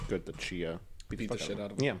good. The chia. Beat the shit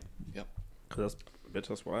out of them. Yeah. Yep. Because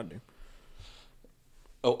that's what I do.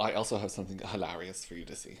 Oh, I also have something hilarious for you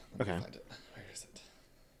to see. Let me Okay. find it. Where is it?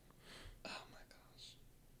 Oh my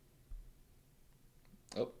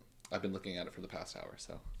gosh. Oh, I've been looking at it for the past hour,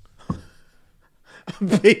 so.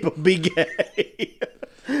 People be gay.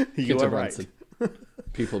 You Kinta are right. Brunson.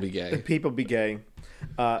 People be gay. People be gay.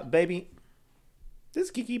 Baby, this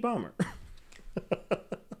is Kiki Bomber.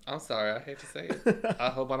 I'm sorry, I hate to say it. I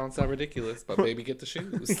hope I don't sound ridiculous, but baby, get the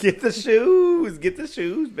shoes. Get the shoes. Get the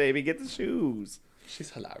shoes, baby. Get the shoes.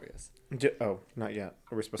 She's hilarious. Oh, not yet.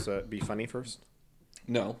 Are we supposed to be funny first?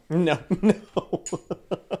 No. No.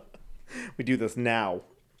 We do this now.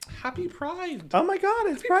 Happy Pride. Oh my God,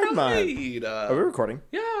 it's Pride Month. Pride. Are we recording?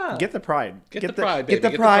 Yeah. Get the pride. Get the pride, baby. Get the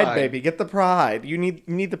Get the pride, pride. baby. Get the pride. You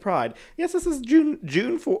need the pride. Yes, this is June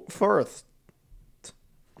 4th.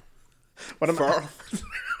 One of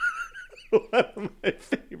my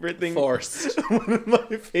favorite things. Forced. One of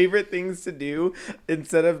my favorite things to do,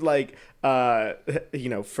 instead of like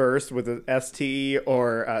first with an ST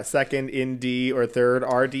or second ND or third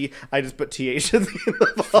RD, I just put TH at the end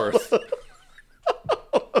of the First.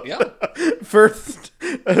 Yeah. first,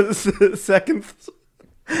 second,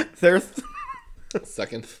 third,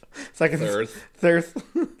 Second. second, Third.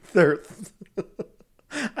 third.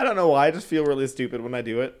 I don't know why. I just feel really stupid when I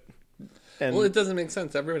do it. And Well, it doesn't make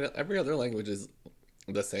sense. Every other language is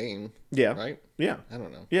the same. yeah, Right? yeah, I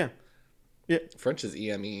don't know. yeah, yeah, French is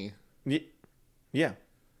EME, yeah.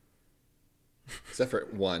 except for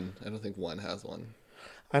one. I don't think one has one.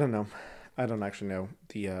 I don't know. I don't actually know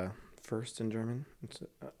the first in German. It's,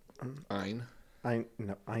 Ein.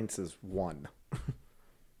 eins is one.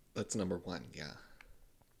 That's number one.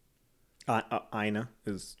 Yeah. Eine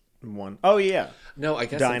is one. Oh yeah. No, I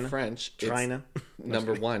guess Dinah. in French, it's Trina.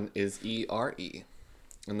 number one is ERE,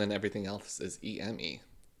 and then everything else is EME.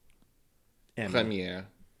 Emmy. Première,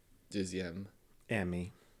 deuxième,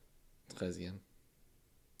 Emmy. troisième.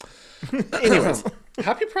 Anyways.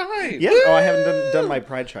 Happy Pride! Yeah. Oh, I haven't done my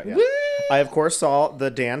pride shot yet. Woo! I of course saw the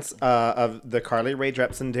dance of the Carly Rae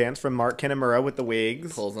Jepsen dance from Mark Kinamura with the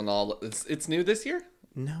wigs. Pulls and all. It's new this year?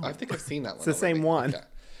 No. I think I've seen that one. It's the same one.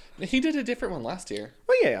 Okay. He did a different one last year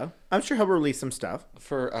Oh yeah. I'm sure he'll release some stuff.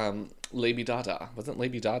 for Lady Dada. Wasn't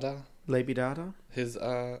Lady Dada Lady Dada. his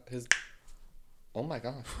oh my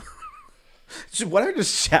gosh. What I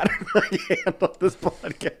just shattered my hand on this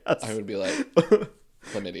podcast. I would be like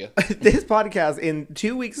chlamydia. This podcast in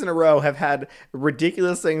 2 weeks in a row have had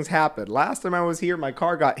ridiculous things happen. Last time I was here, my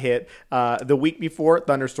car got hit. The week before,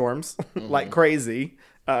 thunderstorms like crazy.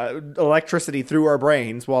 Electricity through our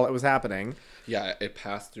brains while it was happening. Yeah, it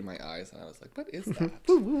passed through my eyes and I was like, what is that?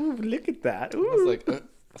 Ooh, ooh, look at that. Ooh. I was like,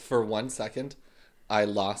 for 1 second, I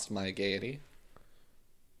lost my gaiety.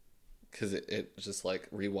 Because it just like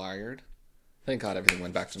rewired. Thank God everything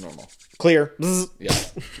went back to normal. Clear. Bzz.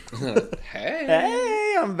 Yeah. Hey.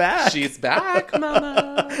 Hey, I'm back. She's back,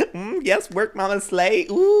 mama. Yes, work mama slay.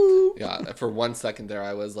 Ooh. Yeah, for 1 second there,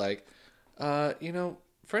 I was like,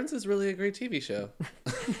 Friends is really a great TV show.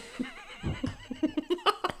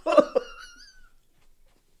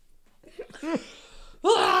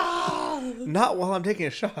 Not while I'm taking a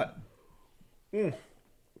shot. Yes,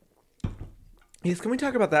 can we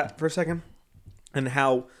talk about that for a second? And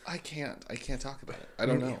how I can't talk about it. I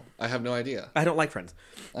don't know. I have no idea. I don't like Friends.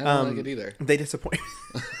 I don't like it either. They disappoint.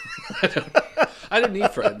 I don't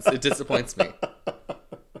need Friends. It disappoints me.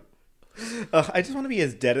 I just want to be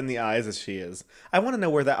as dead in the eyes as she is. I want to know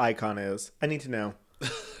where that icon is. I need to know.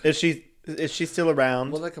 Is she still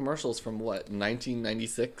around? Well, that commercial's from what,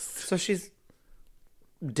 1996? So she's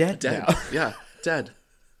dead Dead. now. Yeah, dead.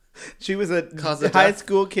 She was a Cause of high death?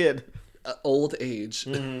 school kid. Old age.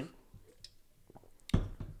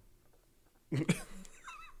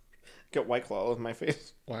 Get White Claw all over my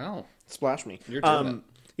face. Wow. Splash me. You're doing it.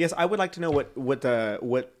 Yes, I would like to know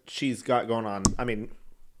what she's got going on. I mean,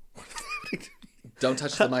 Don't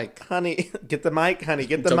touch the mic. honey, get the mic, honey,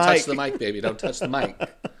 get the Don't mic. touch the mic, baby. Don't touch the mic.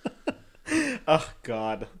 Oh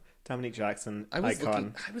God, Dominique Jackson,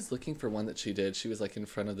 icon. I was looking for one that she did. She was like in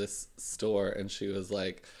front of this store and she was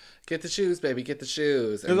like, "Get the shoes, baby, get the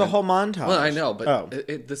shoes." There's a whole montage. Well, I know, but Oh.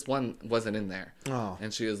 this one wasn't in there. Oh.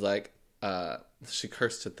 And she was like, she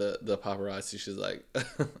cursed at the paparazzi. She's like,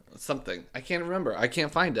 something. I can't remember. I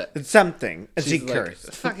can't find it. It's something. And she She's like,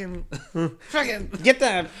 cursed. fucking, Get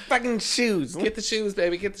the fucking shoes. get the shoes,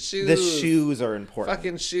 baby, get the shoes. The shoes are important.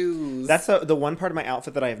 Fucking shoes. That's the one part of my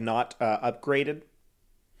outfit that I have not upgraded.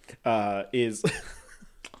 Is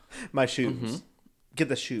my shoes. Get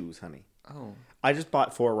the shoes, honey. Oh, I just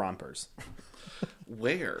bought 4 rompers.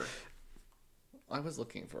 where? I was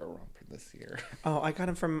looking for a romper this year. Oh, I got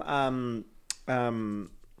him from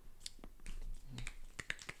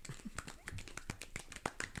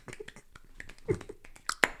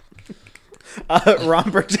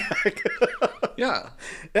Romper Jack. Yeah.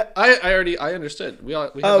 I understood. We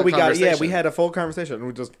had we had a full conversation.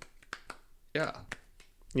 We just, yeah.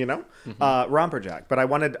 you know, Romper Jack. But I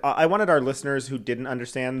wanted our listeners who didn't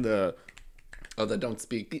understand the. Oh, that don't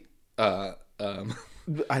speak. I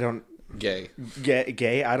don't. Gay.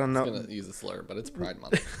 Gay. I don't know. I'm gonna use a slur, but it's Pride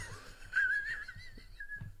Month.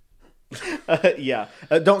 Yeah.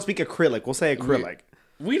 Don't speak acrylic. We'll say acrylic.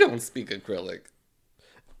 We don't speak acrylic.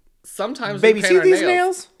 Sometimes Baby, we paint see our these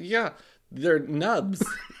nails? Yeah, they're nubs.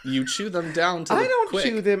 You chew them down to. I don't quick.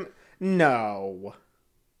 chew them. No.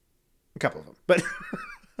 A couple of them, but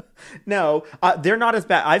no, they're not as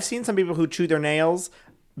bad. I've seen some people who chew their nails.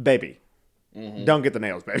 Baby, don't get the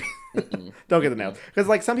nails, baby. Don't get the nails, because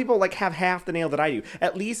like some people like have half the nail that I do.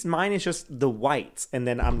 At least mine is just the whites, and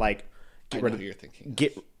then I'm like, get rid of. You're thinking.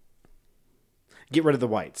 Get rid of the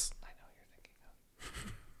whites. I know you're thinking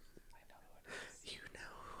of. I know who it is. You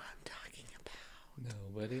know who I'm talking about.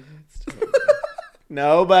 Nobody hates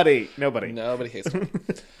Nobody. Nobody hates me.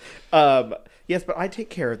 Yes, but I take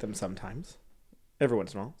care of them sometimes. Every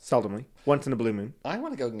once in a while. Seldomly. Once in a blue moon. I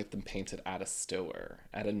want to go and get them painted at a store,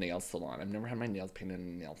 at a nail salon. I've never had my nails painted in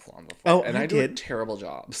a nail salon before. Oh, and I do a did. terrible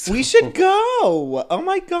job. So. We should go. Oh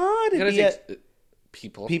my God. You gotta take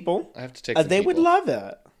people. People? I have to take some They people. would love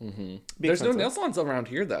it. Mm-hmm. Be There's no expensive. nail salons around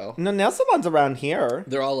here, though. No nail salons around here.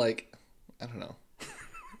 They're all like, I don't know,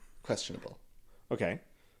 questionable. Okay.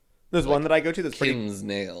 There's one that I go to that's pretty... Kim's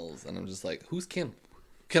Nails. And I'm just like, who's Kim?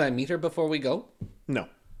 Can I meet her before we go? No.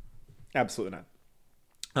 Absolutely not.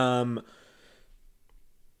 What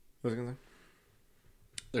was I going to say?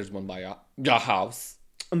 There's one by your house.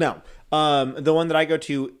 No. The one that I go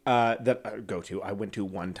to, I went to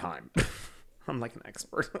one time. I'm like an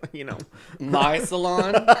expert, you know. My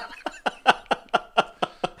salon.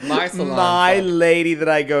 My salon. My lady that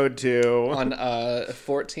I go to. On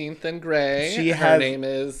 14th and Gray. Her has... name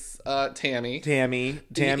is Tammy. Tammy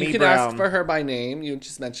You can Brown. ask for her by name. You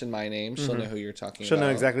just mention my name. She'll know who you're talking She'll about.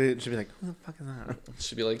 know exactly. She'll be like, who the fuck is that?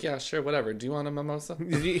 She'll be like, yeah, sure, whatever. Do you want a mimosa?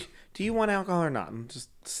 Do you want alcohol or not? And just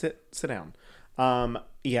sit down.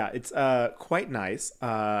 Yeah, it's quite nice.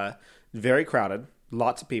 Very crowded.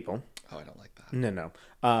 Lots of people. Oh, I don't like that. No.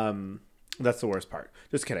 That's the worst part.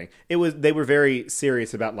 Just kidding. They were very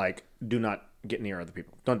serious about like, do not get near other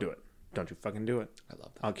people. Don't do it. Don't you fucking do it. I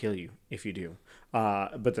love that. I'll kill you if you do.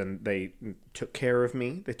 But then they took care of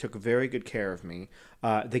me. They took very good care of me.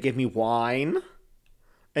 They gave me wine.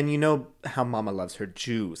 And you know how Mama loves her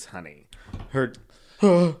juice, honey. Her... I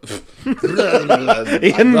love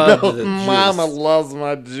the Mama juice. loves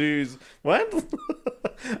my juice. What?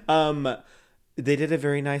 They did a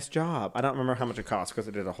very nice job. I don't remember how much it cost because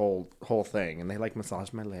they did a whole thing. And they like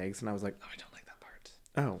massaged my legs. And I was like, Oh, I don't like that part.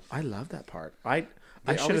 oh, I love that part. I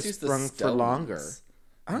They should have always use the sprung for longer. stones.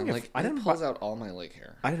 I don't I'm give, like, I it didn't pulls buy, out all my leg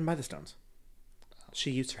hair. I didn't buy the stones.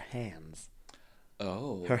 She used her hands.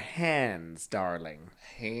 Oh. Her hands, darling.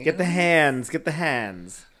 Hands? Get the hands. Get the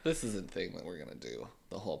hands. This is a thing that we're going to do.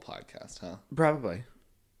 The whole podcast, huh?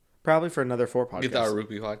 Probably for another 4 podcasts. Get our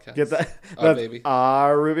Ruby podcast. Get the baby.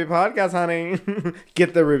 Our Ruby podcast, honey.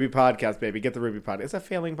 Get the Ruby podcast, baby. Get the Ruby podcast. It's a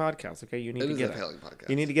failing podcast, okay? You need to get it. It is a failing podcast.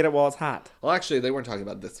 You need to get it while it's hot. Well, actually, they weren't talking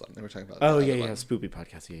about this one. They were talking about Oh the yeah, other yeah, one. Spoopy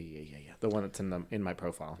podcast. Yeah. The one that's in my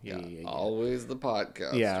profile. Yeah. Always the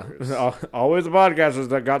podcast. Yeah. Always the podcasters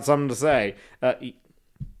that got something to say.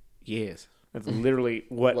 Yes. That's literally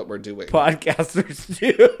what we're doing. Podcasters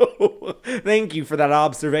do. Thank you for that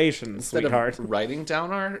observation, Instead sweetheart. of writing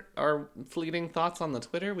down our fleeting thoughts on the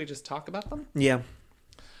Twitter, we just talk about them, Yeah.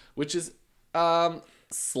 which is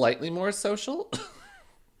slightly more social.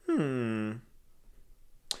 Does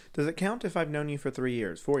it count if I've known you for 3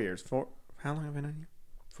 years? 4 years? How long have I known you?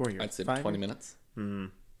 4 years. I'd say 5 20 years? minutes.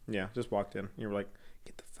 Yeah, just walked in. You were like,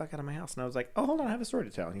 get the fuck out of my house. And I was like, oh, hold on, I have a story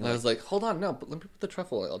to tell. And And you're I like, was like, hold on, no, but let me put the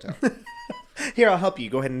truffle oil down. here, I'll help you.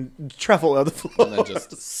 Go ahead and truffle on the floor. And then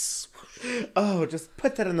just... Oh, just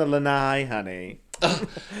put that in the lanai, honey.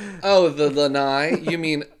 Oh, the lanai? You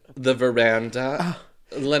mean the veranda?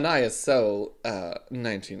 Lanai is so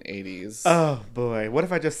 1980s. Oh, boy. What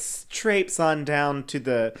if I just traipse on down to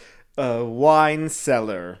the wine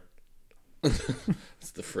cellar?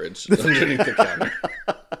 It's the fridge underneath the counter.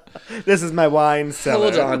 This is my wine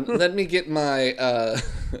cellar. Hold on, let me get my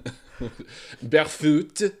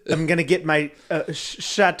barefoot. I'm going to get my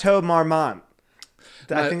Chateau Marmont.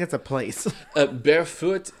 I think it's a place.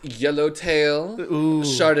 Barefoot Yellowtail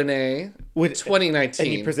Chardonnay, With- 2019.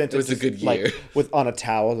 And you present it was a just, good year. like, with on a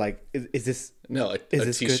towel. Like, is this? No, Is a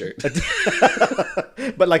this t-shirt. good?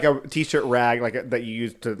 But like a t-shirt rag, like that you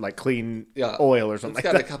use to like clean Yeah, oil or something It's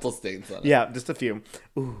like got that. a couple stains on it. Yeah, just a few.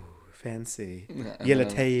 Ooh, fancy.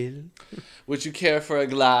 Yellowtail. Would you care for a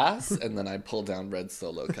glass? And then I pull down red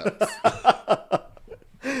Solo cups.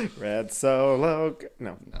 Red Solo.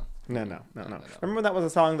 No. No. No. Remember when that was a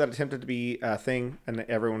song that attempted to be a thing, and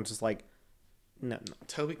everyone's just like, no.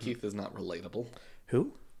 Toby Keith is not relatable.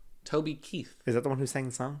 Who? Toby Keith. Is that the one who sang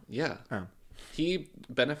the song? Yeah. Oh. He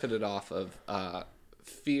benefited off of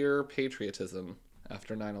fear patriotism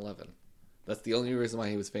after 9/11. That's the only reason why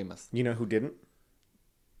he was famous. You know who didn't?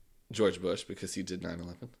 George Bush, because he did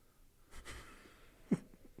 9/11.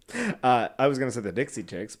 I was gonna say the Dixie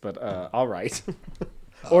Chicks, but all right.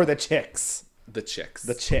 Or the Chicks. The Chicks.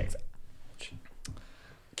 The Chicks.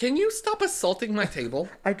 Can you stop assaulting my table?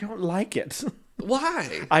 I don't like it.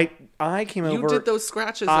 Why? I came You over. did those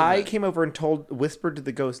scratches. I came over and whispered to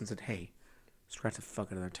the ghost and said, "Hey, scratch the fuck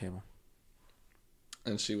out of their table."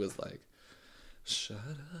 And she was like, "Shut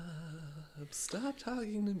up. Stop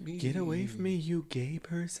talking to me. Get away from me, you gay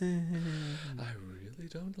person. I really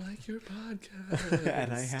don't like your podcast."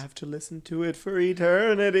 And I have to listen to it for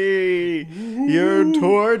eternity. You're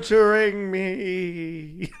torturing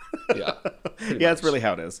me. Yeah. Yeah, that's really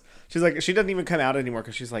how it is. She's like, she doesn't even come out anymore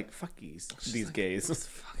because she's like, fuck these like, gays.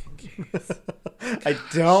 Fucking gays. I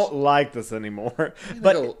don't like this anymore. But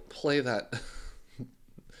But go play that.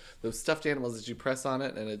 Those stuffed animals that you press on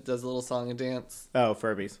it and it does a little song and dance. oh,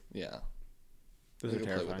 Furbies. Yeah. Those I are could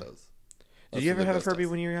play with terrifying. those. Did That's you what ever the have a ghost Furby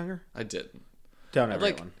does. when you were younger? I did. Don't ever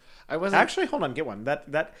Like, get one. I wasn't. Actually, hold on, get one.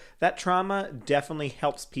 That trauma definitely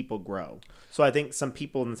helps people grow. So I think some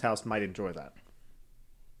people in this house might enjoy that.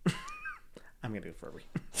 I'm gonna do Furby.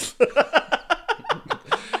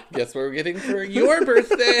 Guess what we're getting for your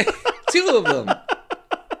birthday? 2 of them.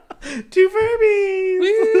 2 Furbies.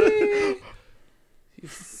 Whee! You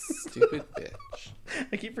stupid bitch.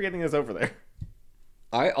 I keep forgetting it's over there.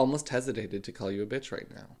 I almost hesitated to call you a bitch right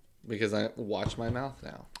now because I watch my mouth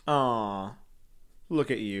now. Aw,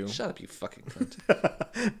 look at you. Shut up, you fucking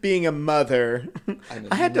cunt. Being a mother. I'm a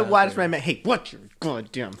I had to watch mother. my mouth. Hey, watch your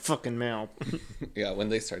goddamn fucking mouth. Yeah, when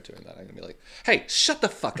they start doing that, I'm gonna be like, "Hey, shut the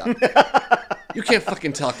fuck up! You can't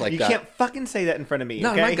fucking talk like You that. can't fucking say that in front of me,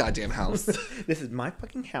 Not okay? in my goddamn house, This is my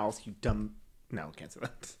fucking house, you dumb... No, can't say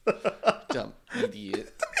that. dumb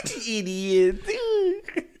idiot." Idiot.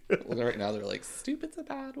 Well, right now they're like, "Stupid's a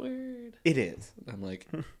bad word." It is. I'm like,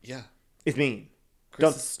 "Yeah, It's mean. Chris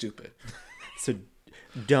Don't- is stupid." So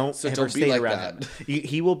don't So ever don't be say it like around that. him.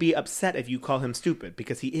 He will be upset if you call him stupid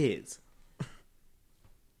because he is.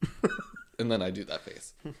 And then I do that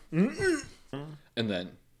face, and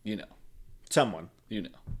then Someone. you know.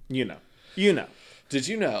 You know. You know. Did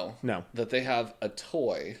you know? No. That they have a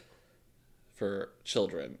toy for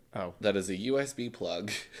children. Oh. That is a USB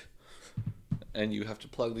plug, and you have to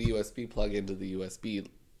plug the USB plug into the USB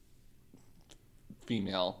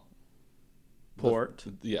female Port.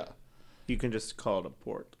 Yeah, You can just call it a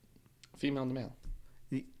port. female to male.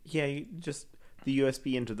 Yeah, you just the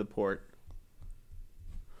USB into the port.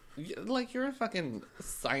 Like you're a fucking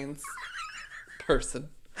science person.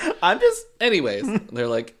 I'm just... Anyways, they're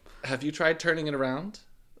like, "Have you tried turning it around?"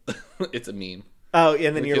 It's a meme. Oh,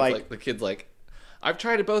 and then The you're kid's like... the kid's like, "I've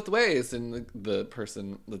tried it both ways," and the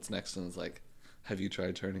person that's next to him is like, "Have you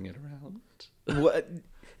tried turning it around?" What?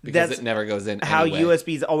 Because That's it never goes in. how anyway.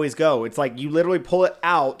 USBs always go. It's like you literally pull it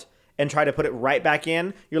out and try to put it right back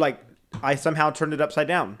in. You're like, I somehow turned it upside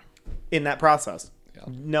down in that process. Yeah.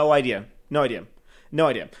 No idea.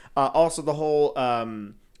 Also, the whole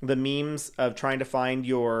the memes of trying to find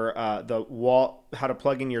your the wall, how to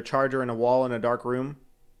plug in your charger in a wall in a dark room.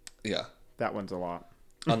 Yeah, That one's a lot.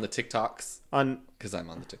 on the TikToks, On because I'm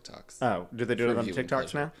on the TikToks. oh, do they do it on viewing TikToks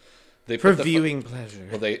pleasure. now? They For put the viewing pleasure.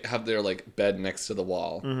 Well, they have their like bed next to the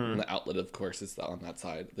wall, and the outlet, of course, is on that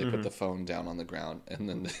side. They put the phone down on the ground, and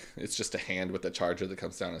then it's just a hand with a charger that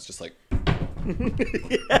comes down. It's just like,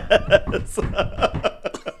 Yes.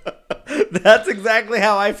 That's exactly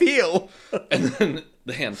how I feel. and then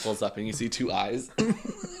the hand pulls up, and you see 2 eyes, and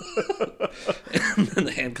then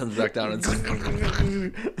the hand comes back down, and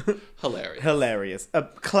it's hilarious. Hilarious. A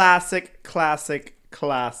classic. I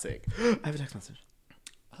have a text message.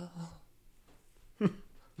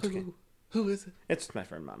 Who is it? It's just my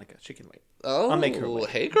friend Monica. She can wait. Oh, I'll make her wait.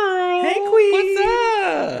 hey girl, Hey, queen. what's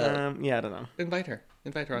up? Yeah, I don't know. Invite her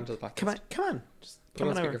onto the podcast. Come on. Just Put come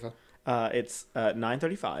on on over. speakerphone. It's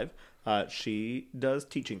 9:35. She does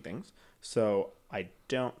teaching things, so I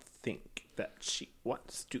don't think that she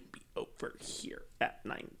wants to be over here at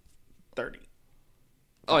 9:30.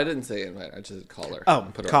 Oh, I didn't say invite. I just call her. Oh,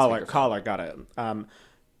 and put her on caller, speakerphone. caller, got it.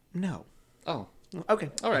 No. Oh, Okay.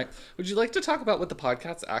 all right. Would you like to talk about what the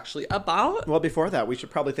podcast's actually about? Well, before that, we should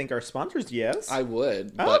probably thank our sponsors, yes? I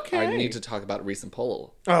would, but I Okay. need to talk about a recent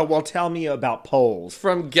poll Oh, well, tell me about polls.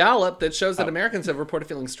 from Gallup that shows that Americans have reported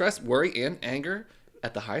feeling stress, worry, and anger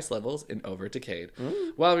at the highest levels in over a decade.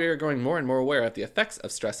 While we are growing more and more aware of the effects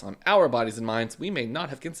of stress on our bodies and minds, we may not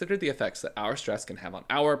have considered the effects that our stress can have on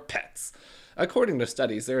our pets. According to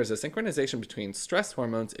studies, there is a synchronization between stress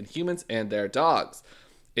hormones in humans and their dogs.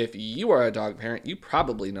 If you are a dog parent, you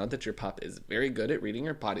probably know that your pup is very good at reading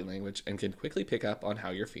your body language and can quickly pick up on how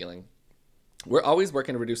you're feeling. We're always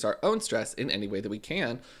working to reduce our own stress in any way that we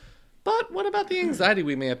can. But what about the anxiety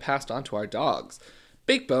we may have passed on to our dogs?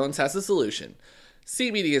 Big Bones has a solution.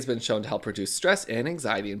 CBD has been shown to help reduce stress and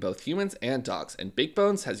anxiety in both humans and dogs, and Big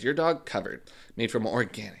Bones has your dog covered. Made from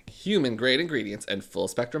organic, human-grade ingredients and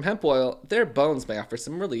full-spectrum hemp oil, their bones may offer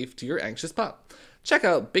some relief to your anxious pup. Check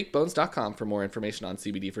out BigBones.com for more information on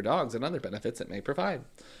CBD for dogs and other benefits it may provide.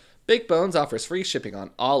 Big Bones offers free shipping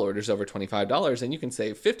on all orders over $25, and you can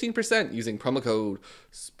save 15% using promo code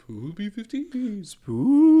SPOOPY15.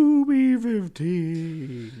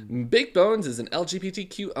 Spoopy15. Big Bones is an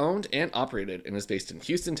LGBTQ owned and operated and is based in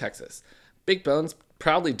Houston, Texas. Big Bones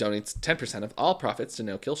proudly donates 10% of all profits to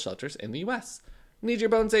no-kill shelters in the U.S. Need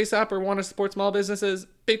your bones ASAP or want to support small businesses?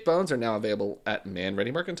 Big Bones are now available at Man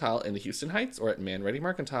Ready Mercantile in the Houston Heights or at Man Ready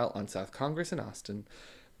Mercantile on South Congress in Austin.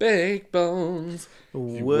 Big Bones.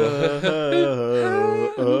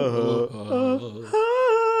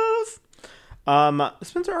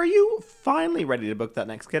 Spencer, are you finally ready to book that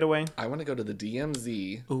next getaway? I want to go to the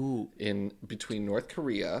DMZ in between North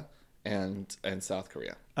Korea and South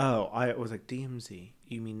Korea. Oh, I was like DMZ.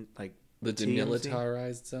 You mean like The DMZ?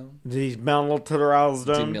 demilitarized zone? Demilitarized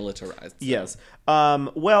zone? Demilitarized zone. Yes.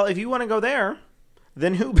 Well, if you want to go there,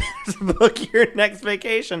 then who better to book your next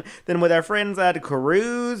vacation than with our friends at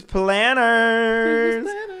Cruise Planners?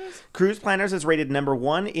 Cruise Planners is rated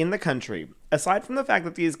 #1 in the country. Aside from the fact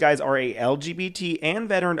that these guys are a LGBT and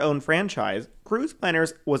veteran-owned franchise, Cruise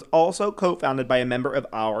Planners was also co-founded by a member of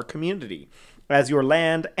our community. As your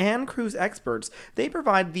land and cruise experts, they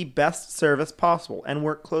provide the best service possible and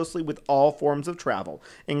work closely with all forms of travel,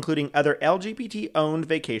 including other LGBT-owned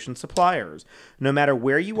vacation suppliers. No matter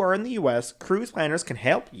where you are in the U.S., Cruise Planners can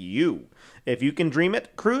help you. If you can dream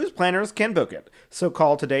it, Cruise Planners can book it. So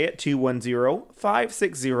call today at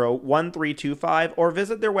 210-560-1325 or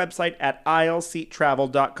visit their website at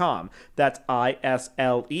isleseattravel.com. That's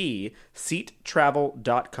ISLE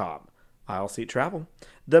seattravel.com. Isle Seat Travel.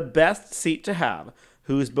 The best seat to have.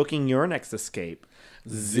 Who's booking your next escape?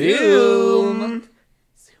 Zoom.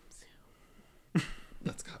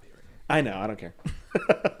 That's copyright. I know, I don't care.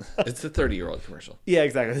 It's a 30-year-old commercial. Yeah,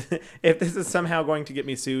 exactly. If this is somehow going to get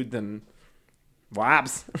me sued, then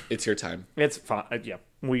whaps. It's your time. It's fine. Yeah,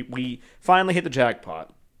 we finally hit the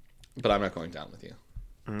jackpot. But I'm not going down with you.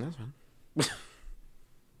 That's fine.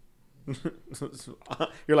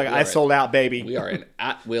 You're like, I right. sold out, baby. We are an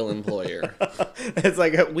at-will employer. It's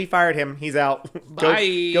like, we fired him. He's out.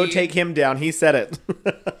 Bye. Go take him down. He said it.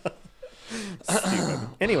 Stupid.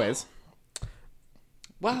 Anyways,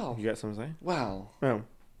 Wow. you got something to say? Wow. No.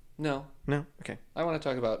 No. No? Okay. I want to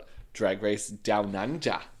talk about Drag Race Down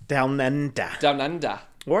Under. Down under. Down Under.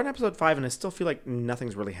 We're on episode 5, and I still feel like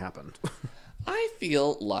nothing's really happened. I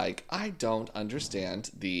feel like I don't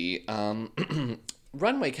understand the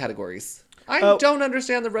runway categories. I don't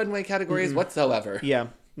understand the runway categories whatsoever. Yeah.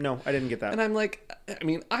 No, I didn't get that. And I'm like, I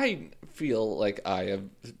mean, I feel like I have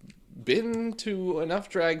been to enough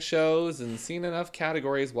drag shows and seen enough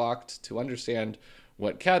categories walked to understand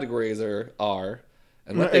what categories are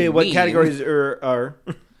and what they what mean. categories are.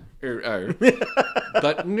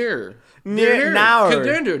 But Now.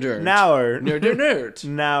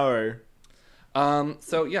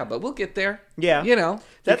 So yeah, but we'll get there. Yeah. You know,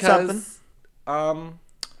 That's because,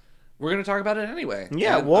 we're going to talk about it anyway.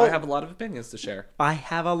 Yeah, And well- I have a lot of opinions to share. I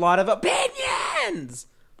have a lot of opinions.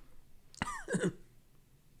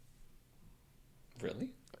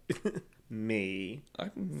 Really? Me.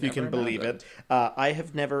 I've If you can never believe imagined. it. I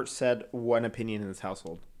have never said one opinion in this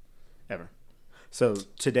household. Ever. So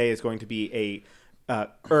today is going to be a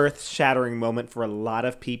earth-shattering moment for a lot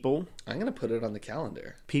of people. I'm going to put it on the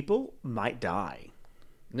calendar. People might die.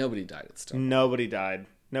 Nobody died at Stonewall. Nobody died.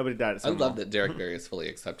 Nobody died at I Stonewall. love that Derek Barry has fully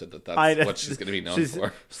accepted that I that's know. what she's going to be known She's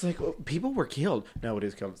for. like, well, people were killed. Nobody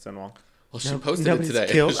was killed at Stonewall. Well, she posted it nobody's today.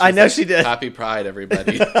 killed? She's I know like, she did. Happy Pride,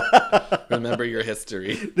 everybody. Remember your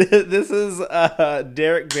history. This is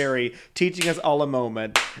Derek Barry teaching us all a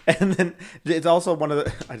moment, and then it's also one of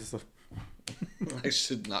the. I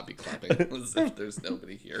should not be clapping as if there's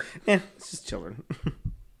nobody here. It's just children.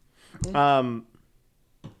 No.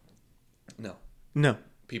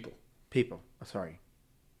 People. Oh, sorry.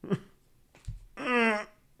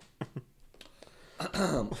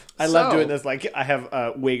 I love doing this. Like I have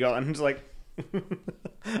a wig on, just like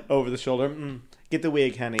over the shoulder. Get the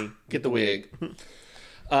wig, honey. Get the wig.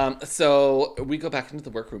 So we go back into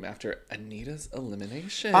the workroom after Anita's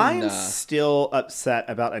elimination. I'm still upset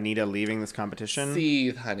about Anita leaving this competition.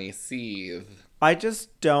 Seethe, honey, seethe. I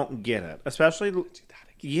just don't get it, especially.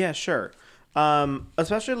 Yeah, sure.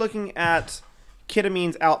 Especially looking at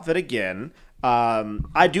Kitamine's outfit again.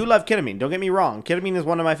 I do love Kitamine. Don't get me wrong. Kitamine is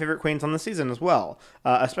one of my favorite queens on the season as well.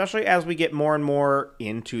 Especially as we get more and more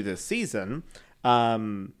into this season.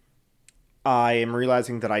 I am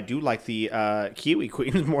realizing that I do like the Kiwi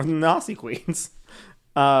queens more than the Aussie queens.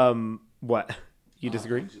 What? You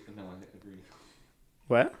disagree? No, I agree.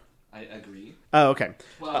 What? I agree. Oh, okay.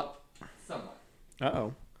 Well, somewhat.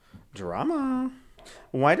 Uh-oh. Drama.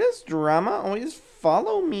 Why does drama always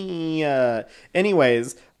follow me?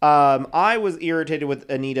 Anyways, I was irritated with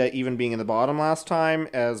Anita even being in the bottom last time,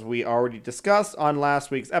 as we already discussed on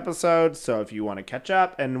last week's episode. So if you want to catch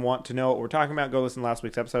up and want to know what we're talking about, go listen to last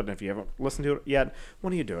week's episode. And if you haven't listened to it yet,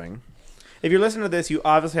 what are you doing? If you're listening to this, you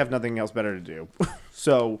obviously have nothing else better to do.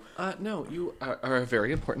 So... No, you are a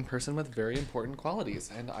very important person with very important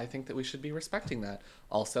qualities, and I think that we should be respecting that.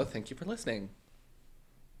 Also, thank you for listening.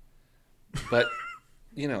 But...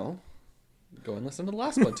 You know, go and listen to the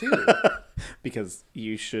last one, too. Because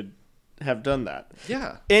you should have done that.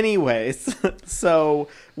 Yeah. Anyways, so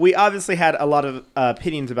we obviously had a lot of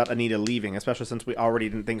opinions about Anita leaving, especially since we already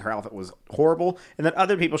didn't think her outfit was horrible, and that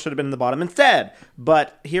other people should have been in the bottom instead.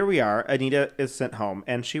 But here we are. Anita is sent home,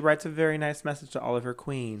 and she writes a very nice message to all of her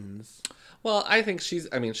queens. Well, I think she's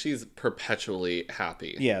perpetually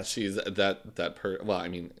happy. Yes. She's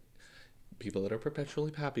people that are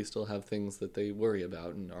perpetually happy still have things that they worry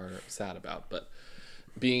about and are sad about, but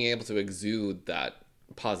being able to exude that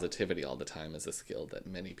positivity all the time is a skill that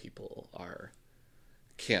many people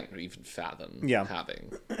can't even fathom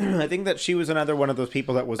having. I think that she was another one of those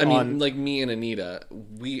people that was like me and Anita,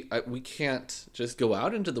 we can't just go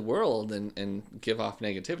out into the world and give off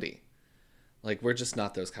negativity. Like, we're just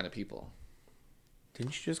not those kind of people.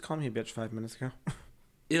 Didn't you just call me a bitch 5 minutes ago?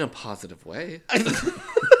 In a positive way.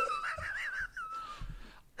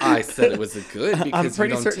 I said it was a good because you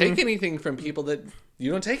don't take anything from people that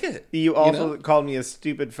you don't take it. You also called me a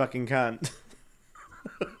stupid fucking cunt.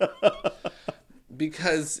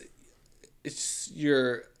 Because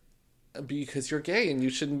you're gay and you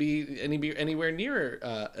shouldn't be anywhere near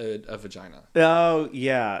a vagina. Oh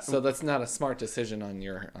yeah. So that's not a smart decision on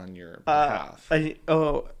your behalf.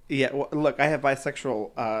 Look, I have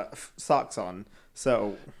bisexual socks on,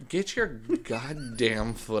 so get your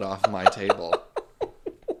goddamn foot off my table.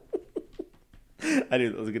 I knew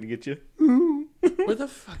that was going to get you. Where the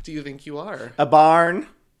fuck do you think you are? A barn.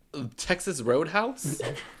 Texas Roadhouse?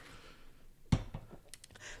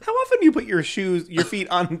 How often do you put your feet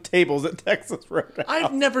on tables at Texas Roadhouse?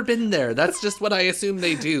 I've never been there. That's just what I assume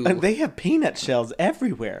they do. And they have peanut shells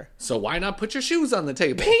everywhere. So why not put your shoes on the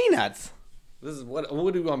table? Peanuts! This is what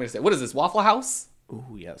do you want me to say? What is this, Waffle House?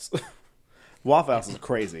 Ooh, yes. Waffle House is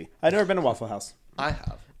crazy. I've never been to Waffle House. I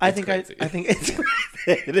have. I think it's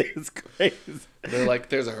it is crazy. They're like,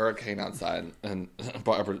 there's a hurricane outside, and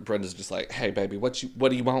Brenda's just like, hey baby, what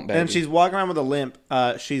do you want, baby? And she's walking around with a limp.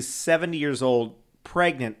 She's 70 years old,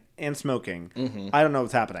 pregnant, and smoking. Mm-hmm. I don't know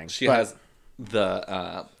what's happening. She has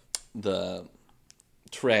the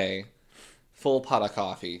tray, full pot of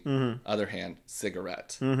coffee. Mm-hmm. Other hand,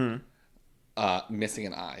 cigarette. Mm-hmm. Missing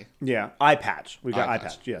an eye. Yeah, eye patch. We got eye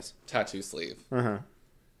patch. Yes. Tattoo sleeve. Uh-huh.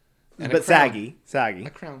 And but saggy. A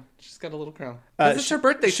crown. She's got a little crown. It's her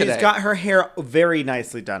birthday today. She's got her hair very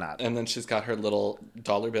nicely done up. And then she's got her little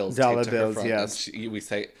dollar bills. Dollar taped to her bills, front. yes. We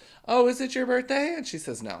say, oh, is it your birthday? And she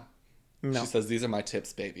says, no. She says, these are my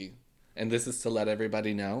tips, baby. And this is to let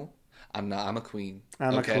everybody know I'm a queen.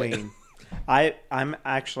 I'm a queen. I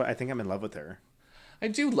think I'm in love with her. I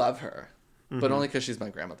do love her. But only because she's my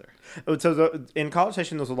grandmother. So in College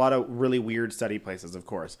Station, there's a lot of really weird study places, of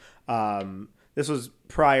course. This was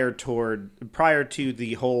prior to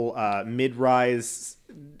the whole mid-rise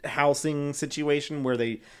housing situation where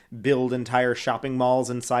they build entire shopping malls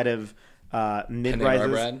inside of mid-rises. Panera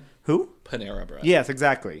Bread? Who? Panera Bread. Yes,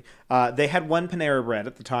 exactly. They had one Panera Bread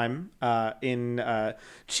at the time.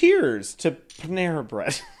 Cheers to Panera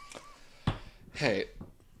Bread. Hey,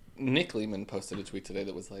 Nick Lehman posted a tweet today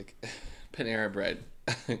that was like, Panera Bread,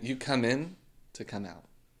 you come in to come out.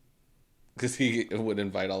 Because he would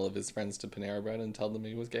invite all of his friends to Panera Bread and tell them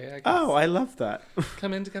he was gay, I guess. Oh, I love that.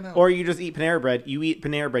 Come in to come out. Or you just eat Panera Bread. You eat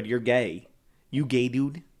Panera Bread, you're gay. You gay,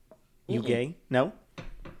 dude? You gay? No?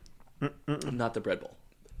 Not the bread bowl.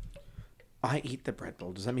 I eat the bread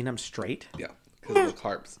bowl. Does that mean I'm straight? Yeah, because of the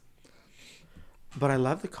carbs. But I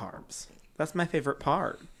love the carbs. That's my favorite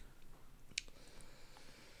part.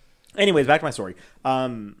 Anyways, back to my story. What are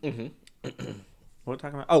we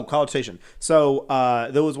talking about? Oh, College Station. So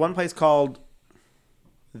there was one place called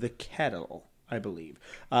The Kettle, I believe.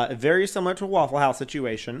 Very similar to a Waffle House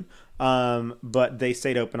situation, but they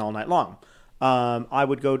stayed open all night long. I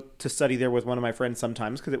would go to study there with one of my friends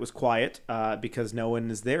sometimes because it was quiet, because no one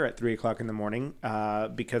is there at 3 o'clock in the morning,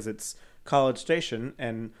 because it's College Station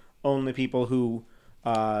and only people who...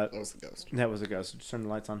 that was a ghost. That was a ghost. Just turn the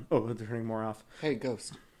lights on. Oh, they're turning more off. Hey,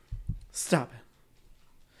 ghost. Stop it.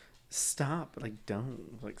 Stop. Like,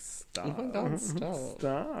 don't. Like, stop. Oh, don't stop.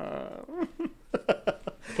 Stop.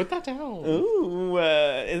 Put that down. Ooh,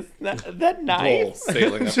 is that knife? Bowl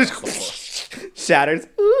sailing up across the floor. Shatters.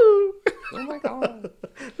 Ooh. Oh my god.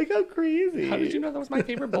 Look how crazy. How did you know that was my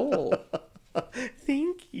favorite bowl?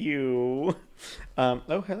 Thank you.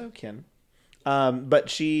 Oh, hello, Ken. But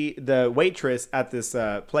the waitress at this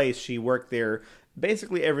place, she worked there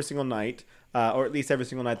basically every single night, or at least every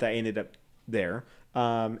single night that I ended up there.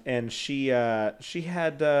 And she would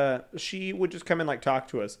just come and like talk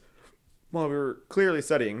to us while we were clearly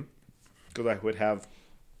studying, because I would have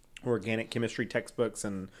organic chemistry textbooks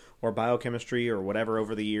or biochemistry or whatever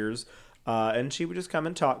over the years, and she would just come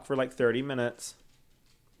and talk for like 30 minutes.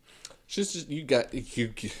 She's just you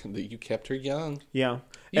kept her young. Yeah,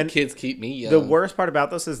 You kids keep me young. the worst part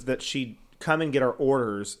about this is that she'd come and get our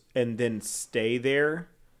orders and then stay there,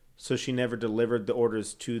 so she never delivered the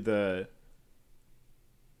orders to the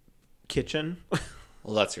kitchen.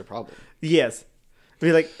 Well, that's your problem. Yes.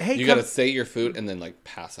 Be like, hey, You gotta say your food and then like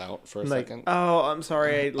pass out for a like, second. oh, I'm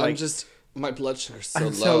sorry. I'm just my blood sugar's so I'm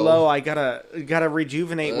low. so low. I gotta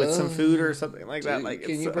rejuvenate with some food or something like that. Like,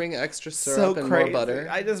 Can it's you bring extra syrup and crazy. more butter?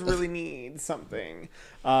 I just really need something.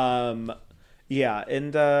 Yeah,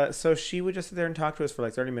 and so she would just sit there and talk to us for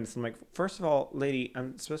like 30 minutes. I'm like, first of all, lady,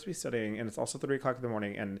 I'm supposed to be studying, and it's also 3 o'clock in the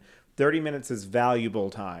morning, and 30 minutes is valuable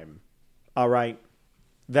time. All right?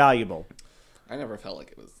 Valuable. I never felt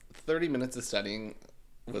like it was 30 minutes of studying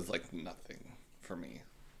was like nothing for me.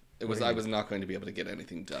 I was not going to be able to get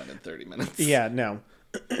anything done in 30 minutes. Yeah, no.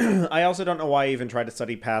 I also don't know why I even tried to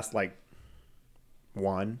study past like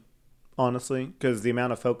 1, honestly, because the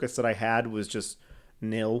amount of focus that I had was just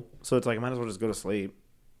nil. So it's like, I might as well just go to sleep.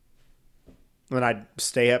 And then I'd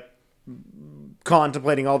stay up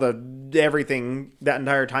contemplating everything that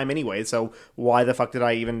entire time anyway. So why the fuck did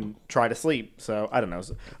I even try to sleep? So I don't know.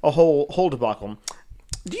 It's a whole debacle.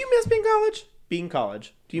 Do you miss being college? Being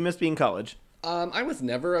college. Do you miss being college? I was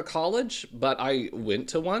never a college, but I went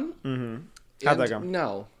to one. Mm-hmm. How'd that go?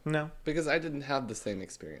 No. No. Because I didn't have the same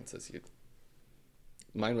experience as you.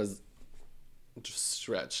 Mine was just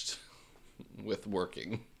stretched with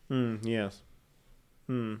working. Yes.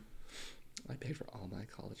 I paid for all my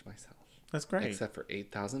college myself. That's great. Except for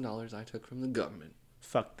 $8,000 I took from the government.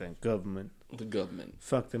 Fuck the government. The government.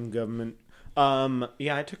 Fuck them government.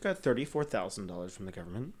 Yeah, I took $34,000 from the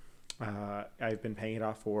government. I've been paying it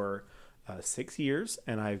off for 6 years,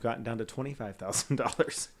 and I've gotten down to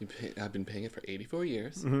 $25,000. I've been paying it for 84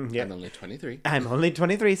 years. Yeah. I'm only 23. I'm only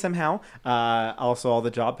 23 somehow. Also, all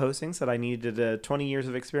the job postings that I needed 20 years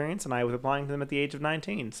of experience, and I was applying to them at the age of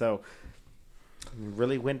 19. So,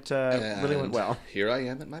 really went well. Here I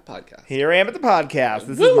am at my podcast. Here I am at the podcast.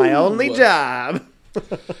 This is my only job.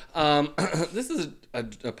 This is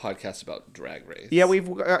a podcast about Drag Race. Yeah, we've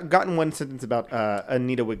gotten one sentence about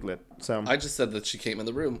Anita Wiglet. So I just said that she came in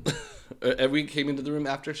the room. We came into the room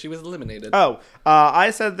after she was eliminated. Oh,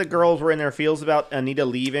 I said the girls were in their feels about Anita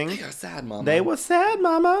leaving. They are sad, Mama. They were sad,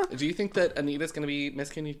 Mama. Do you think that Anita's going to be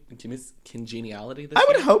Miss Congeniality this I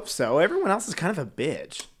would year? hope so. Everyone else is kind of a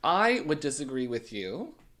bitch. I would disagree with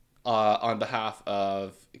you on behalf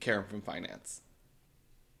of Karen from Finance.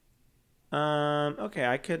 Okay,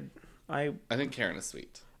 I think Karen is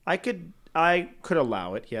sweet. I could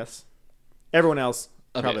allow it, yes. Everyone else,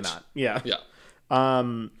 probably bitch. not. Yeah. Yeah.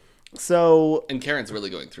 So... And Karen's really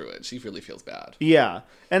going through it. She really feels bad. Yeah.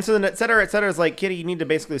 And so then et cetera is like, Kitty, you need to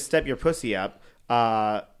basically step your pussy up.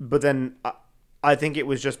 But then I think it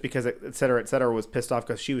was just because et cetera was pissed off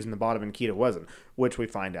because she was in the bottom and Keita wasn't, which we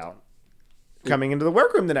find out coming into the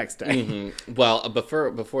workroom the next day. Mm-hmm. Well,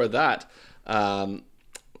 before that,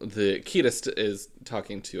 the Kita is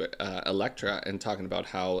talking to Electra and talking about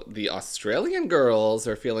how the Australian girls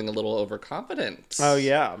are feeling a little overconfident. Oh,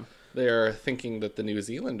 yeah. They're thinking that the New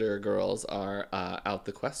Zealander girls are out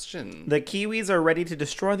the question. The Kiwis are ready to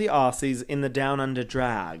destroy the Aussies in the Down Under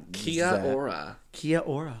drag. Kia ora. Kia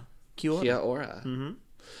ora. Kia ora. Kia ora. Mm-hmm.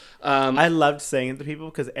 I loved saying it to people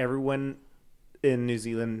because everyone in New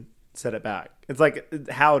Zealand said it back. It's like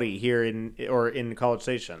howdy here in College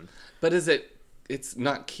Station. But it's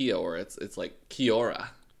not Kia ora, it's like Kiora.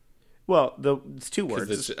 Well, it's two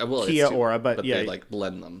words. Kia ora, but yeah. They like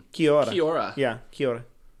blend them. Kiora. Kiora. Yeah, Kiora.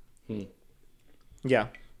 Yeah.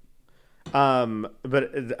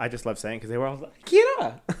 But I just love saying because they were all like,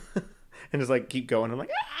 Kiora. And just like keep going. I'm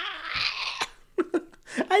like,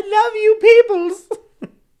 I love you peoples.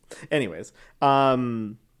 Anyways,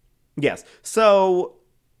 yes. So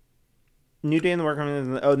New Day in the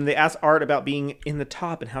Workroom. Oh, and they asked Art about being in the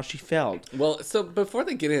top and how she felt. Well, so before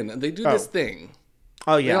they get in, they do this thing.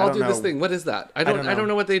 Oh yeah, they all do this thing. What is that? I don't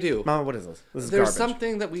know what they do. Mama, what is this? This is There's garbage.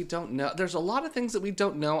 something that we don't know. There's a lot of things that we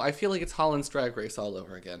don't know. I feel like it's Holland's Drag Race all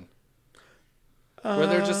over again, where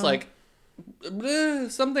they're just like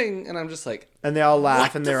something, and I'm just like, and they all laugh,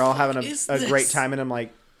 what and the they're all fuck having is a great this? time, and I'm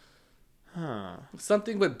like, huh.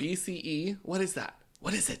 Something with BCE. What is that?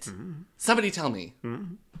 What is it? Mm-hmm. Somebody tell me.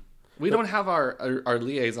 Mm-hmm. We don't have our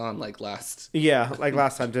liaison like last. Yeah, like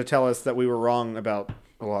last time to tell us that we were wrong about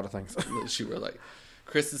a lot of things. She were like,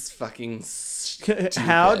 Chris is fucking stupid.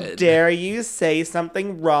 How dare you say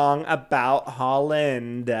something wrong about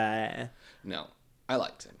Holland? No, I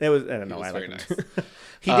liked him. It was, I don't know. He was I very liked nice. him.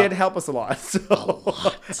 He did help us a lot. So.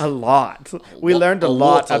 A lot. We learned a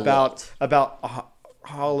lot about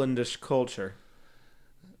Hollandish culture.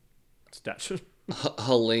 Dutch.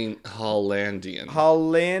 Hollandian.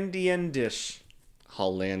 Hollandian dish.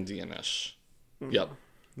 Hollandianish. Yep.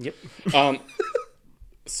 Yep.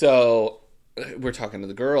 So we're talking to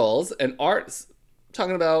the girls, and Art's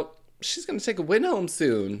talking about she's going to take a win home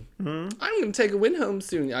soon. Mm-hmm. I'm going to take a win home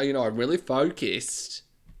soon. You know, I'm really focused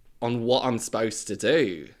on what I'm supposed to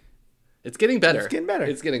do. It's getting better. It's getting better.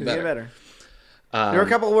 It's getting better. There were a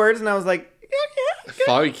couple of words, and I was like, yeah.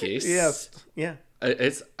 Focused. Yes. Yeah.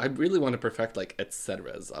 I really want to perfect like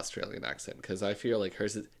etc's Australian accent because I feel like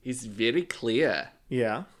hers is very clear.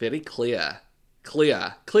 Yeah. Very clear.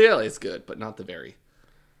 Clear is good, but not the very.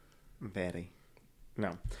 Very.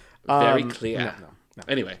 No. Very clear. No.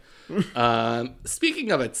 Anyway,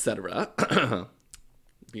 speaking of etc.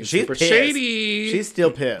 She's super pissed. shady. She's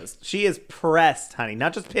still pissed. She is pressed, honey.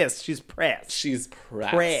 Not just pissed. She's pressed. She's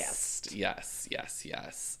pressed.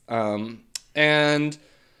 Yes. And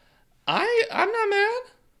I'm not mad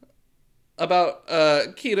about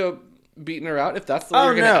Keto beating her out if that's the way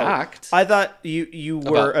you're gonna act. I thought you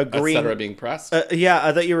were agreeing. Etc. being pressed. Yeah,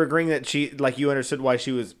 I thought you were agreeing that she you understood why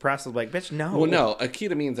she was pressed. I was like, bitch, no. Well, no,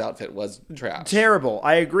 Akita Mean's outfit was trash. Terrible.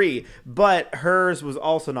 I agree, but hers was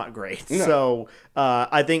also not great. No. So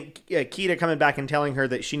I think Keita coming back and telling her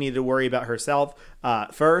that she needed to worry about herself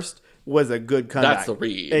first was a good comeback. That's the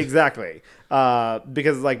read. Exactly.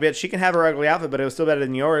 Because bitch, she can have her ugly outfit, but it was still better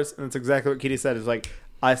than yours. And that's exactly what Keita said. It's like,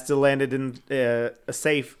 I still landed in a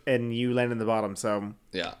safe, and you landed in the bottom. So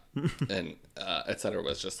yeah, and etc.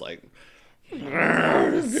 was just like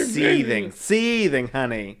seething,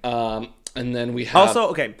 honey. And then we have also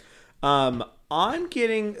okay. I'm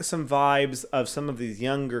getting some vibes of some of these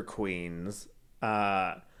younger queens,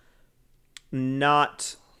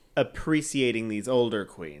 not appreciating these older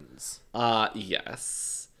queens.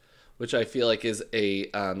 Yes, which I feel like is a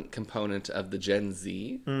component of the Gen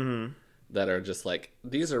Z. Mm-hmm. That are just like,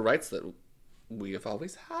 these are rights that we have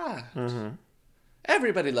always had. Mm-hmm.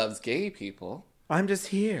 Everybody loves gay people. I'm just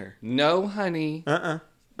here. No, honey.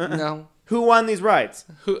 No. Who won these rights?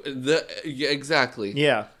 Exactly.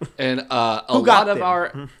 Yeah. And a lot of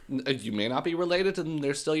our, you may not be related to them.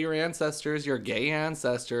 They're still your ancestors, your gay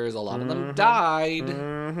ancestors. A lot of them died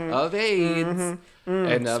of AIDS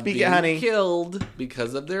and of being killed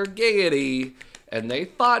because of their gaiety. And they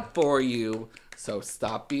fought for you. So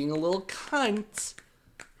stop being a little cunt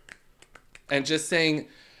and just saying,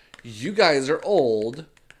 you guys are old.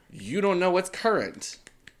 You don't know what's current.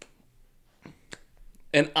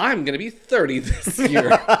 And I'm going to be 30 this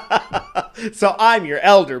year. So I'm your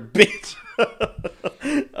elder, bitch.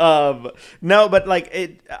 No, but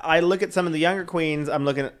I look at some of the younger queens. I'm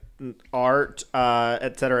looking at Art,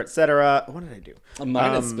 et cetera. What did I do?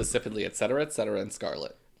 Mine is specifically et cetera, and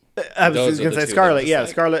Scarlet. I was going to say Scarlet. Yeah,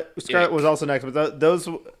 Scarlet was also next. But those,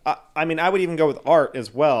 I mean, I would even go with Art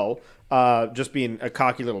as well, just being a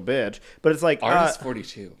cocky little bitch. But it's like... Art is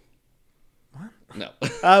 42. What? No.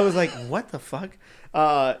 I was like, what the fuck?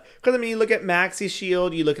 Because, I mean, you look at Maxie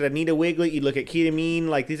Shield, you look at Anita Wiglet, you look at Kita Mean,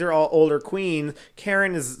 like, these are all older queens.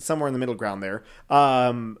 Karen is somewhere in the middle ground there.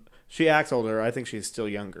 She acts older. I think she's still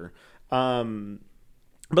younger. But,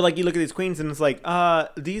 like, you look at these queens, and it's like,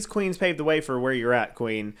 these queens paved the way for where you're at,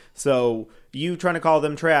 queen. So, you trying to call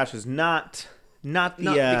them trash is not the... Not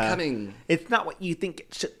becoming. It's not what you think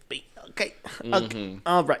it should be. Okay. Mm-hmm. Okay.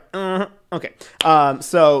 All right. Okay.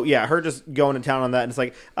 So yeah, her just going to town on that, and it's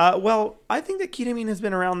like, well, I think that ketamine has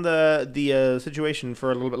been around the situation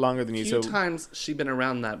for a little bit longer than you. A few times she been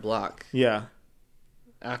around that block. Yeah.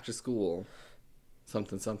 After school,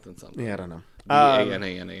 something. Yeah, I don't know.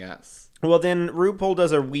 VANANAS. Well, then RuPaul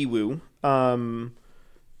does a wee woo, and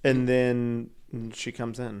then she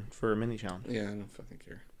comes in for a mini challenge. Yeah, I don't fucking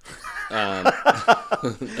care.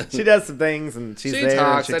 She does some things, and she's she there.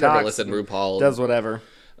 Talks. She I talks. never listen to RuPaul. Does whatever.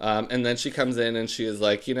 And then she comes in and she is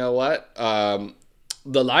like, you know what? The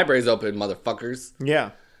library's open, motherfuckers.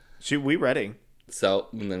 Yeah. We ready. So,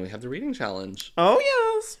 and then we have the reading challenge. Oh,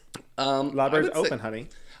 yes. Library's open, say, honey.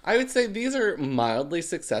 I would say these are mildly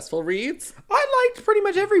successful reads. I liked pretty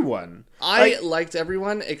much everyone. I liked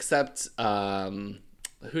everyone except,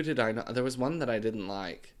 who did I know? There was one that I didn't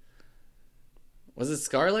like. Was it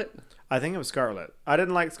Scarlet? I think it was Scarlet. I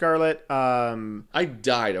didn't like Scarlet. I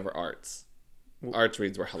died over Arts. Arts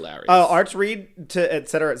reads were hilarious. Oh, Arts read to et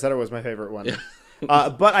cetera was my favorite one. Yeah.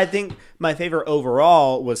 But I think my favorite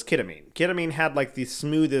overall was Ketamine. Ketamine had like the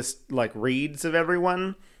smoothest like reads of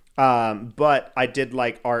everyone. But I did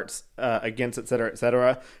like Arts against et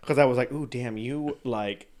cetera, because I was like, ooh, damn, you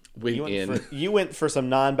like you went for some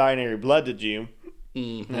non-binary blood, did you?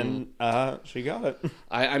 Mm-hmm. And she got it.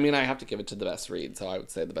 I mean, I have to give it to the best read, so I would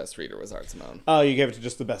say the best reader was Art Simone. Oh, you gave it to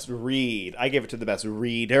just the best read. I gave it to the best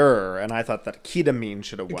reader, and I thought that Ketamine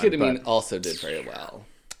should have won. Ketamine also did very well.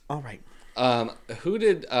 All right. Who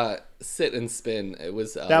did sit and spin? It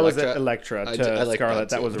was that was Electra to Scarlet.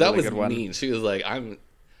 That was a really good one. Mean. She was like, "I'm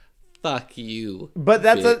fuck you." But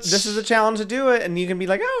this is a challenge to do it, and you can be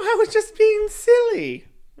like, "Oh, I was just being silly."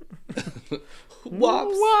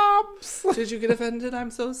 Wops. Did you get offended? I'm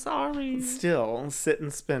so sorry. Still, sit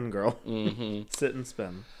and spin, girl. Mm-hmm. Sit and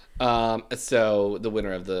spin. So the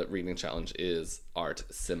winner of the reading challenge is Art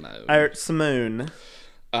Simone. Art Simone.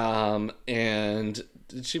 And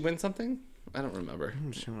did she win something? I don't remember.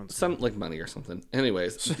 She won some like money or something.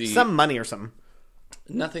 Anyways, some money or something.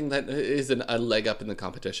 Nothing that is a leg up in the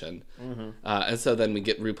competition. Mm-hmm. And so then we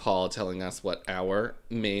get RuPaul telling us what our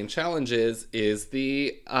main challenge is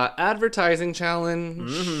the advertising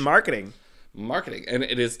challenge. Mm-hmm. Marketing. And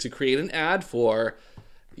it is to create an ad for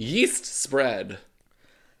yeast spread.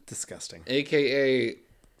 Disgusting. AKA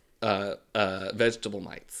vegetable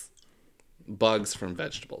mites. Bugs from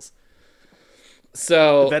vegetables.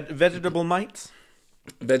 So... vegetable mites?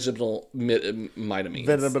 Vegetable mitamines.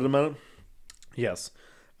 Vegetable Yes.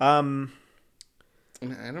 I don't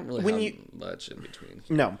really have much in between.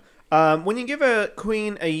 No. When you give a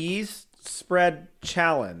queen a yeast spread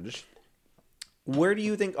challenge, where do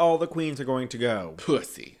you think all the queens are going to go?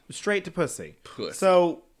 Pussy. Straight to pussy.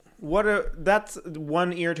 So that's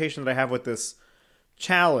one irritation that I have with this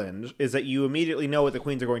challenge, is that you immediately know what the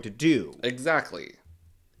queens are going to do. Exactly.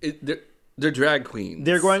 They're drag queens.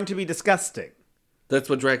 They're going to be disgusting. That's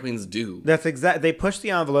what drag queens do. That's they push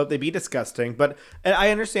the envelope. They be disgusting, but I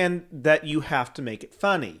understand that you have to make it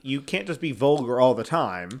funny. You can't just be vulgar all the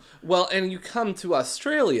time. Well, and you come to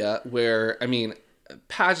Australia where, I mean,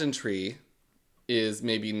 pageantry is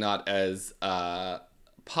maybe not as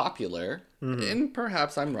popular. Mm-hmm. And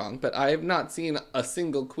perhaps I'm wrong, but I have not seen a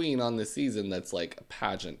single queen on this season that's like a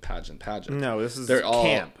pageant. No, this is They're all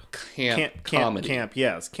camp comedy.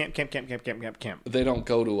 Yes, camp. They don't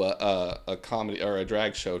go to a comedy or a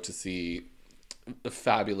drag show to see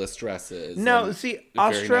fabulous dresses. No, see,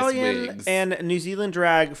 Australian nice and New Zealand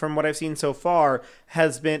drag, from what I've seen so far,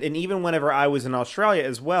 has been, and even whenever I was in Australia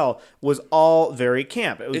as well, was all very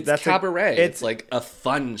camp. It's cabaret. It's like a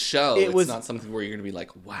fun show. It's not something where you're going to be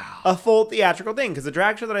like, wow. A full theatrical thing, because the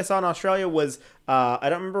drag show that I saw in Australia was, I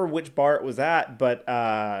don't remember which bar it was at, but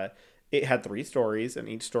it had 3 stories, and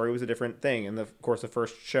each story was a different thing. And of course, the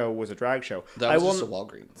first show was a drag show. That was just a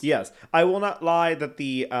Walgreens. Yes. I will not lie that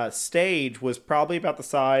the stage was probably about the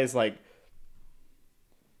size, like,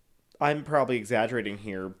 I'm probably exaggerating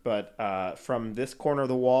here, but from this corner of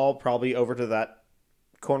the wall, probably over to that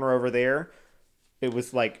corner over there, it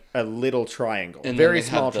was like a little triangle. And very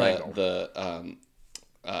small triangle.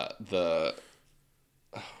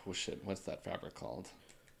 What's that fabric called?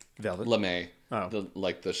 Velvet. Lame. Oh.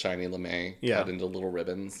 The shiny lame cut into little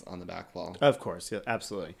ribbons on the back wall. Of course, yeah,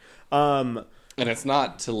 absolutely. And it's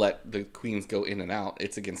not to let the queens go in and out.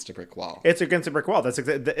 It's against a brick wall. It's against a brick wall.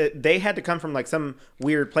 They had to come from like some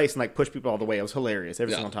weird place and like push people all the way. It was hilarious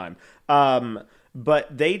every single time.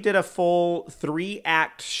 But they did a full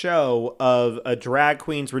 3-act show of a drag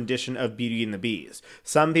queen's rendition of Beauty and the Beast.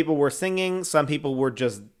 Some people were singing. Some people were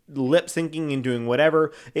just lip syncing and doing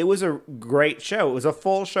whatever. It was a great show. It was a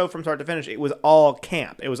full show from start to finish. It was all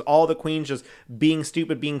camp. It was all the queens just being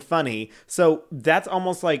stupid, being funny. So that's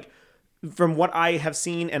almost like, from what I have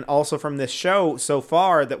seen and also from this show so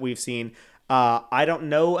far that we've seen, I don't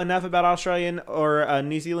know enough about Australian or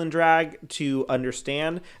New Zealand drag to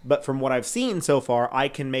understand, but from what I've seen so far, I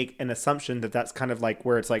can make an assumption that that's kind of like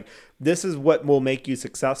where it's like, this is what will make you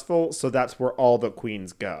successful, so that's where all the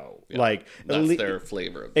queens go. Yeah, like that's their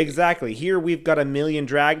flavor. Exactly. Here we've got a million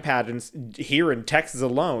drag pageants here in Texas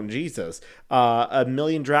alone. Jesus, a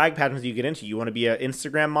million drag pageants you get into. You want to be an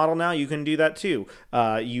Instagram model now? You can do that too.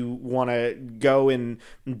 You want to go and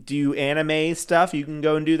do anime stuff? You can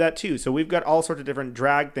go and do that too. So we've got all sorts of different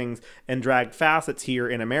drag things and drag facets here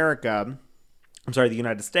in America. I'm sorry, the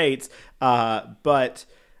United States. But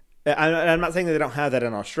I'm not saying that they don't have that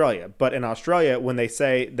in Australia, but in Australia, when they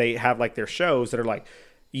say they have like their shows that are like,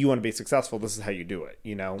 you want to be successful, this is how you do it.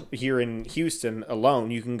 You know, here in Houston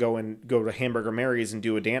alone, you can go to Hamburger Mary's and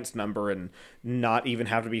do a dance number and not even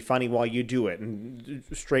have to be funny while you do it. And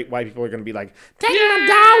straight white people are going to be like, take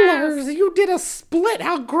my dollars, you did a split.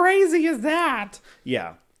 How crazy is that?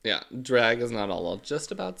 Yeah. Yeah, drag is not all just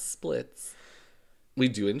about splits. We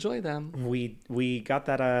do enjoy them. We got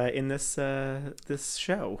that in this this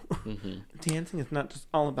show. Mm-hmm. Dancing is not just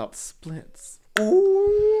all about splits.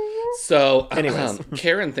 Ooh. So, anyways,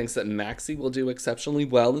 Karen thinks that Maxi will do exceptionally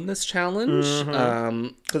well in this challenge.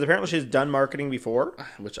 Because apparently she's done marketing before,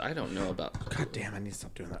 which I don't know about. God damn, I need to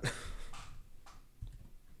stop doing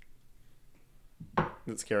that.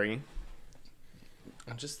 That's scary.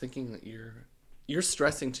 I'm just thinking that you're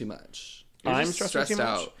stressing too much. I'm stressed too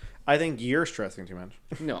much. I think you're stressing too much.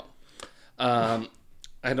 No. I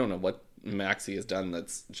don't know what Maxi has done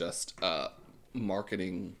that's just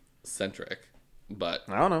marketing centric, but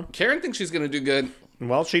I don't know. Karen thinks she's going to do good.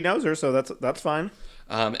 Well, she knows her, so that's fine.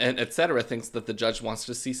 And etc. thinks that the judge wants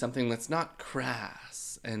to see something that's not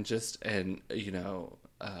crass and just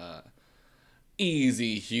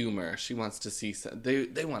easy humor. She wants to see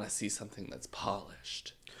they want to see something that's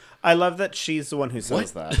polished. I love that she's the one who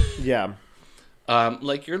says that. Yeah.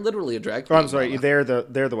 Like you're literally a drag queen. Oh, I'm sorry. Mama.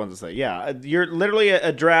 They're the ones that say, yeah, you're literally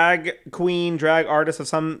a drag queen, drag artist of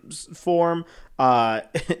some form.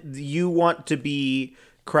 You want to be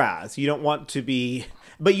crass. You don't want to be,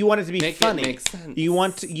 but you want it to be funny. It make sense. You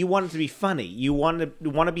want it to be funny. You want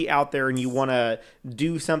to be out there and you want to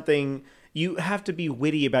do something. You have to be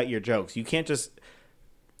witty about your jokes. You can't just.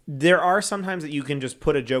 There are sometimes that you can just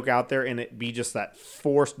put a joke out there and it be just that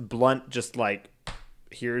forced, blunt, just like,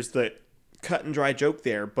 here's the cut and dry joke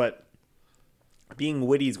there. But being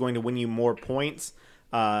witty is going to win you more points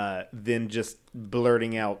than just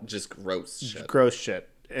blurting out just gross shit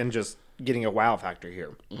and just getting a wow factor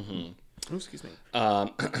here. Mm-hmm. Oh, excuse me.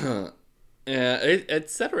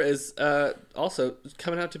 Etc. is also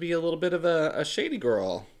coming out to be a little bit of a shady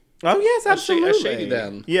girl. Oh yes, absolutely. A shady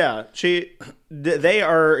them. Yeah, they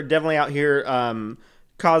are definitely out here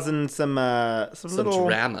causing some little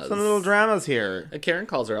dramas here. And Karen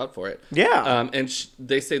calls her out for it. Yeah. And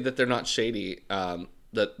they say that they're not shady.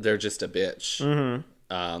 That they're just a bitch.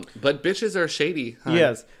 Mm-hmm. But bitches are shady. Huh?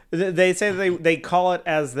 Yes, they say they call it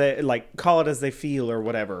as they feel or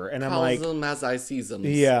whatever. And I'm like, them as I see them.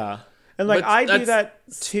 Yeah, and like I do that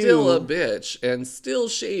too. Still a bitch and still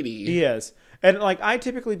shady. Yes. And, like, I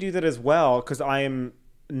typically do that as well because I am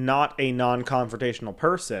not a non-confrontational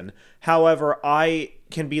person. However, I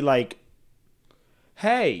can be like,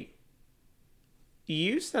 hey,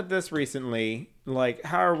 you said this recently. Like,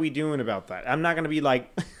 how are we doing about that? I'm not going to be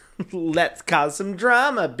like, let's cause some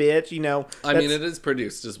drama, bitch. You know. I mean, it is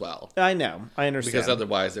produced as well. I know. I understand. Because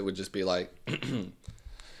otherwise it would just be like,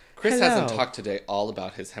 Chris hasn't talked today all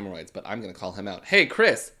about his hemorrhoids, but I'm going to call him out. Hey,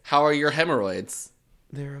 Chris, how are your hemorrhoids?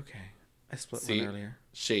 They're okay. I split one earlier.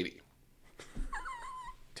 Shady.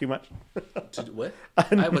 Too much? What?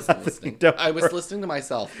 I wasn't listening. I was listening to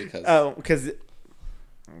myself because I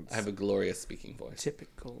have a glorious speaking voice.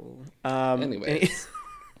 Typical. Anyways.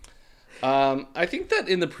 I think that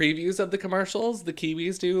in the previews of the commercials, the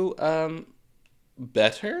Kiwis do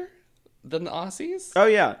better than the Aussies. Oh,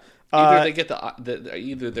 yeah. Either they get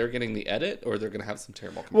either they're getting the edit or they're going to have some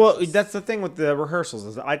terrible Well, commercials. that's the thing with the rehearsals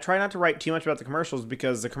is I try not to write too much about the commercials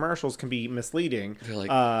because the commercials can be misleading. They're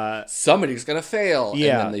like, somebody's going to fail.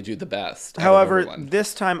 yeah. And then they do the best. However,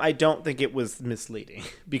 this time I don't think it was misleading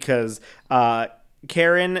because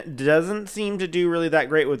Karen doesn't seem to do really that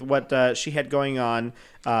great with what she had going on.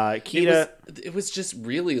 Keita... It was just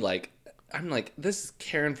really like... I'm like, this is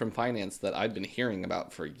Karen from finance that I've been hearing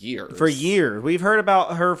about for years. We've heard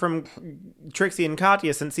about her from Trixie and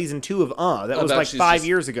Katya since season 2 of That was like 5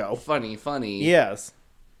 years ago. Funny. Yes.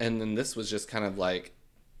 And then this was just kind of like...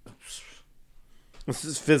 This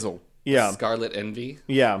is fizzle. Yeah. Scarlet Envy.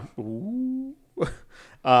 Yeah. Ooh.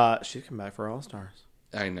 She's come back for All Stars.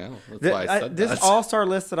 I know. That's why I said this that. All Star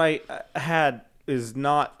list that I had is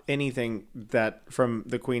not anything that from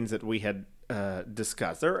the queens that we had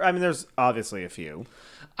discussed. There's obviously a few.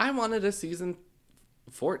 I wanted a season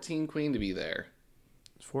 14 queen to be there.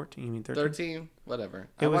 14? You mean 13? 13? Whatever.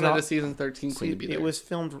 I wanted a season 13 queen to be there. It was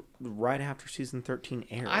filmed right after season 13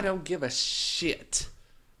 aired. I don't give a shit.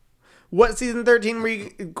 What season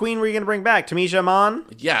 13 queen were you going to bring back? Tamisha Iman?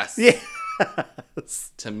 Yes. Yeah.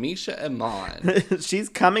 Tamisha Iman. She's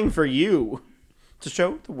coming for you to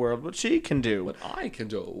show the world what she can do. What I can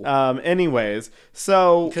do. Anyways,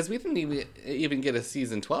 so... Because we didn't even get a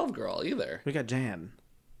season 12 girl either. We got Jan.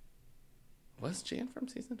 Was Jan from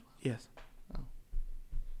season 12? Yes. Oh.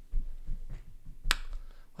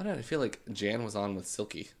 Why did I feel like Jan was on with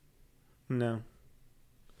Silky? No.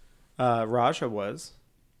 Raja was.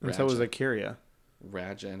 And so was Akira.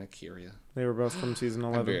 Raja and Akira. They were both from season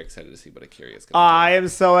 11. I'm very excited to see what Akira is going to do. I am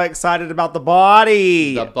so excited about the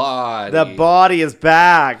body. The body. The body is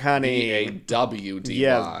back, honey. B-A-W-D-Y.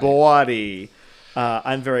 Yes, body.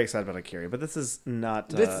 I'm very excited about Akira, but this is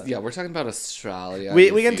not... we're talking about Australia.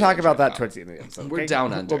 We can talk about that towards the end of the episode. We're okay?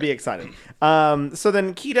 down under. We'll be excited. So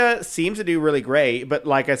then Keita seems to do really great, but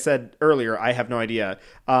like I said earlier, I have no idea.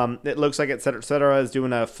 It looks like et cetera is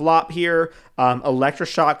doing a flop here.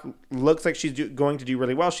 Electroshock looks like she's going to do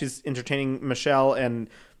really well. She's entertaining Michelle and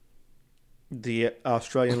the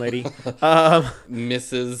Australian lady.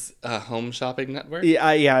 Mrs. Home Shopping Network? Yeah,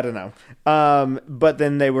 I don't know. But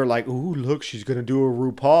then they were like, ooh, look, she's going to do a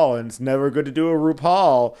RuPaul, and it's never good to do a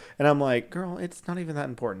RuPaul. And I'm like, girl, it's not even that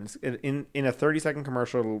important. In a 30-second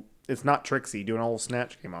commercial, it's not Trixie doing a whole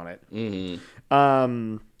Snatch game on it.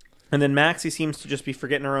 Mm-hmm. And then Maxie seems to just be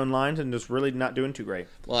forgetting her own lines and just really not doing too great.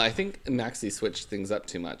 Well, I think Maxie switched things up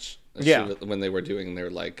too much. When they were doing their,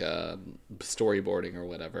 like, storyboarding or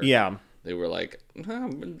whatever. Yeah. They were like, a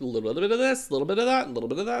little bit of this, a little bit of that, a little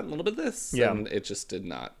bit of that, a little bit of this. Yeah. And it just did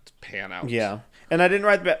not pan out. Yeah. And I didn't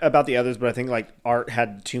write about the others, but I think like Art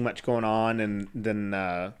had too much going on, and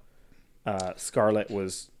then Scarlett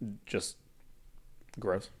was just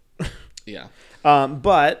gross. Yeah.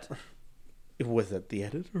 But was it the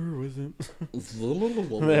edit or was it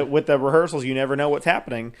with the rehearsals? You never know what's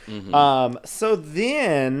happening. Mm-hmm. So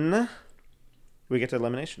then we get to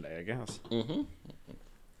Elimination Day, I guess. Mm-hmm.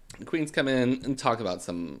 The queens come in and talk about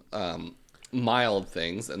some mild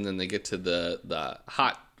things, and then they get to the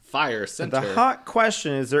hot fire center. The hot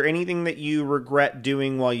question, is there anything that you regret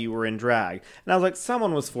doing while you were in drag? And I was like,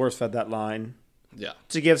 someone was force-fed that line. Yeah.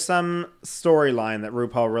 To give some storyline that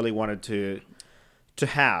RuPaul really wanted to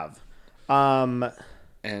have.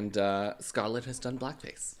 And Scarlett has done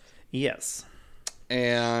blackface. Yes.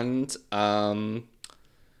 And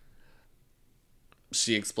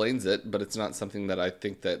she explains it, but it's not something that I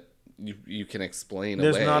think that you can explain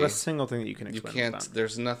There's away. not a single thing that you can explain. You can't.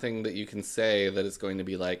 There's nothing that you can say that is going to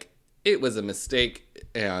be like, it was a mistake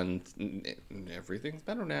and everything's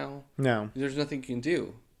better now. No. There's nothing you can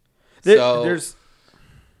do. There's...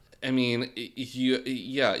 I mean,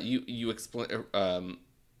 you explain,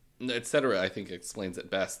 etc. I think explains it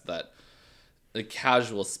best that the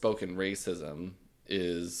casual spoken racism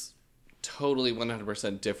is totally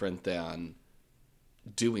 100% different than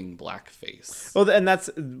doing blackface. Oh, and that's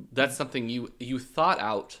something you thought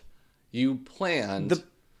out, you planned.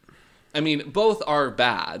 I mean, both are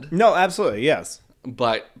bad. No, absolutely, yes.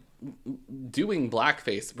 But doing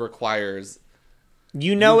blackface requires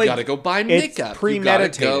you gotta go buy makeup.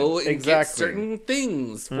 Premeditated. You gotta go and exactly. get certain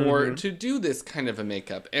things to do this kind of a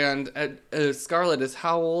makeup. And Scarlett is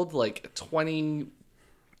how old? Like 20.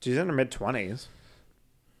 She's in her mid-20s.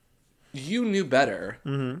 You knew better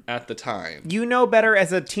at the time. You know better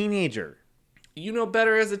as a teenager. You know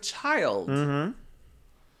better as a child. Mm-hmm.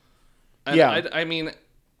 And yeah. I mean,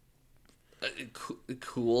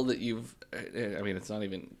 cool that you've... I mean, it's not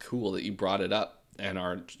even cool that you brought it up and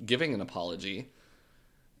are giving an apology.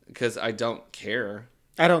 Because I don't care.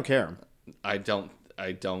 I don't care. I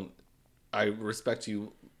respect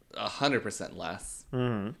you 100% less.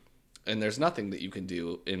 Mm-hmm. And there's nothing that you can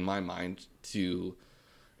do, in my mind, to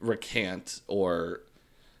recant or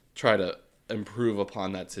try to improve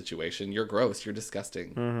upon that situation. You're gross. You're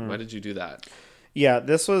disgusting. Why did you do that? Yeah,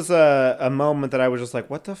 this was a moment that I was just like,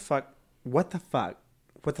 what the fuck? What the fuck?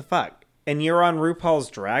 What the fuck? And you're on RuPaul's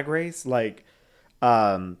Drag Race? Like,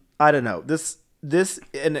 I don't know. This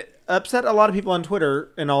and it upset a lot of people on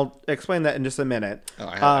Twitter, and I'll explain that in just a minute. Oh,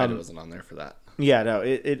 I wasn't on there for that. Yeah, no,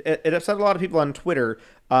 it upset a lot of people on Twitter,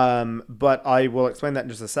 but I will explain that in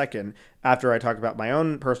just a second after I talk about my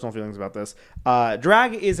own personal feelings about this.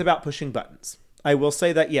 Drag is about pushing buttons. I will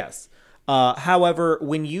say that, yes. However,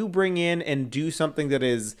 when you bring in and do something that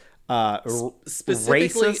is Specifically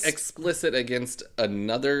racist, explicit against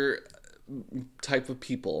another type of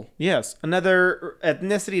people. yes, another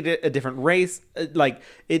ethnicity, a different race, like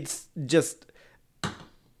it's just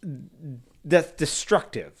that's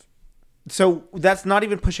destructive. So that's not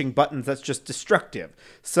even pushing buttons. That's just destructive.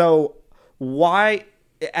 So why,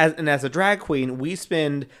 as a drag queen, we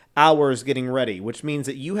spend hours getting ready, which means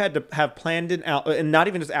that you had to have planned an out, and not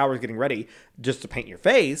even just hours getting ready, just to paint your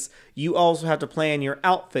face. You also have to plan your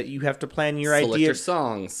outfit. You have to plan your Select idea. your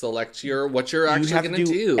song. Select what you're You actually have going to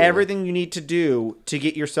to do. everything you need to do to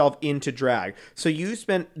get yourself into drag. So you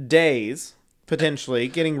spent days potentially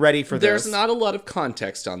getting ready for There's this. not a lot of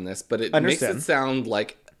context on this, but it makes Understand. it sound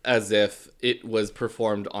like as if it was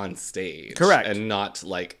performed on stage. Correct. And not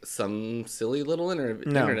like some silly little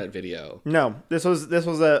internet video. No, this was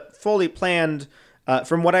a fully planned,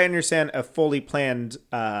 from what I understand, a fully planned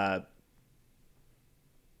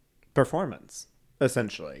performance,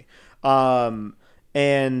 essentially.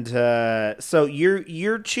 And so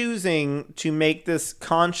you're choosing to make this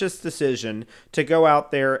conscious decision to go out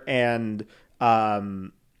there and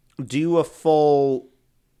do a full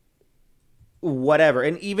whatever.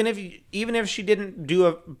 And even if she didn't do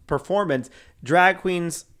a performance, drag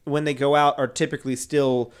queens when they go out are typically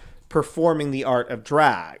still performing the art of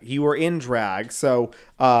drag. You are in drag, so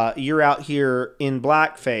you're out here in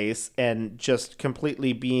blackface and just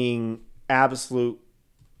completely being absolute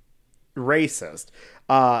racist.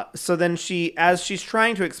 So then as she's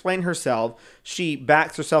trying to explain herself, she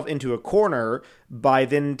backs herself into a corner by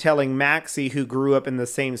then telling Maxie, who grew up in the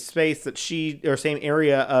same space that same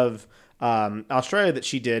area of Australia that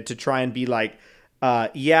she did, to try and be like,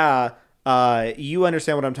 you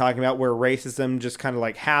understand what I'm talking about, where racism just kind of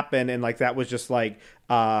like happened and like that was just like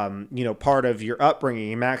part of your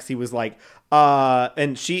upbringing. And Maxie was like,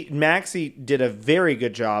 Maxie did a very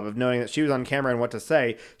good job of knowing that she was on camera and what to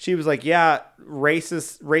say. She was like, yeah,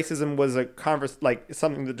 racism was like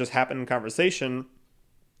something that just happened in conversation,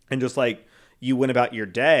 and just like you went about your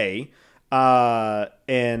day,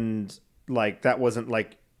 and like that wasn't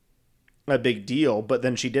like a big deal. But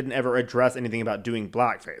then she didn't ever address anything about doing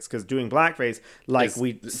blackface, because doing blackface, like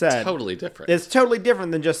we said, totally different. It's totally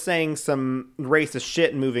different than just saying some racist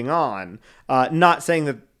shit and moving on. Not saying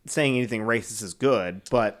that saying anything racist is good,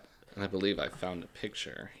 but and I believe I found a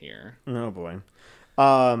picture here. Oh boy.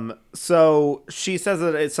 So she says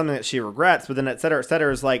that it's something that she regrets, but then et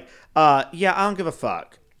cetera is like, yeah, I don't give a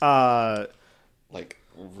fuck. Like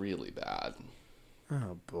really bad.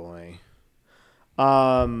 Oh boy.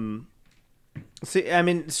 See, I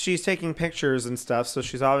mean, she's taking pictures and stuff, so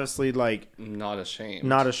she's obviously like not ashamed.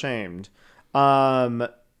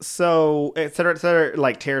 So et cetera,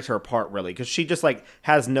 like tears her apart really, because she just like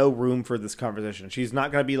has no room for this conversation. She's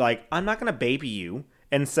not gonna be like, I'm not gonna baby you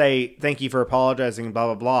and say thank you for apologizing, blah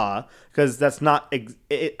blah blah, because that's not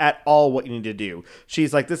at all what you need to do.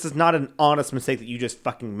 She's like, this is not an honest mistake that you just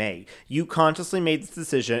fucking made. You consciously made this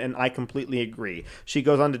decision, and I completely agree. She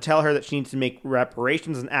goes on to tell her that she needs to make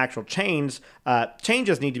reparations and actual changes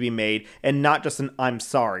need to be made, and not just an I'm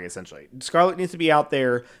sorry. Essentially, Scarlett needs to be out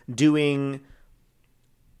there doing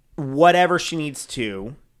whatever she needs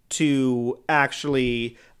to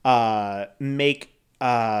actually make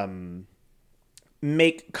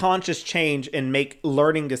conscious change and make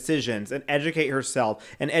learning decisions and educate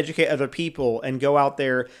herself and educate other people and go out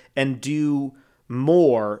there and do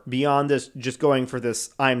more beyond this, just going for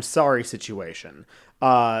this I'm sorry situation.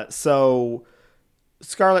 So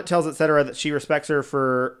Scarlett tells etc. that she respects her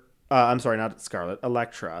for I'm sorry, not Scarlett,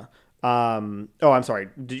 Elektra. I'm sorry.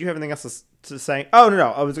 Did you have anything else to say? Oh, no.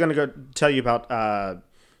 I was going to go tell you about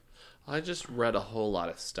I just read a whole lot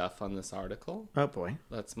of stuff on this article. Oh boy.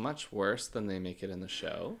 That's much worse than they make it in the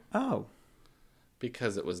show. Oh.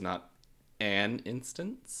 Because it was not an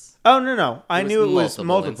instance. Oh, no. I knew it was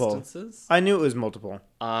multiple instances. I knew it was multiple.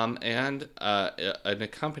 And an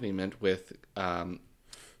accompaniment with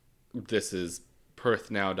this is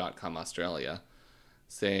perthnow.com Australia,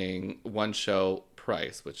 saying one show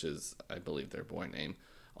Price, which is, I believe, their boy name,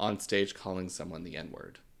 on stage calling someone the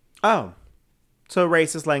N-word. Oh, so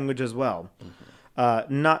racist language as well.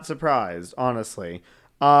 Not surprised, honestly.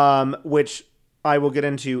 Which I will get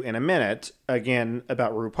into in a minute, again,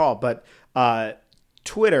 about RuPaul. But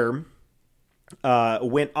Twitter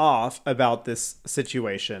went off about this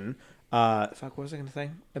situation. What was I going to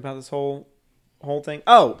say about this whole thing?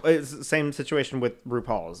 Oh, it's the same situation with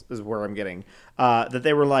RuPaul's is where I'm getting. That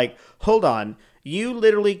they were like, hold on, you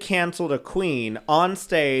literally canceled a queen on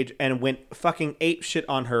stage and went fucking ape shit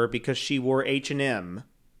on her because she wore H&M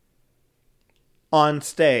on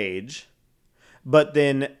stage. But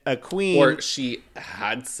then a queen... Or she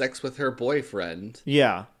had sex with her boyfriend.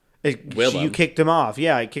 Yeah. You kicked him off.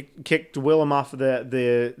 Yeah, I kicked Willem off of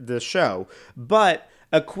the show. But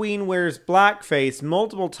a queen wears blackface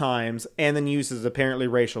multiple times and then uses apparently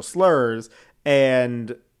racial slurs,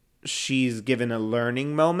 and she's given a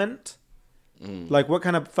learning moment. Like, what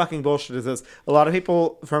kind of fucking bullshit is this? A lot of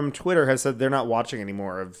people from Twitter have said they're not watching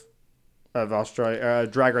anymore of Australia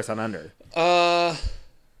Drag Race Down Under. I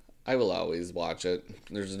will always watch it.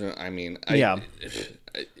 There's no, I mean,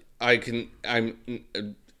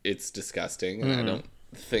 it's disgusting, and I don't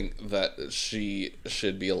think that she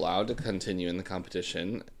should be allowed to continue in the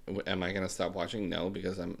competition. Am I going to stop watching? No,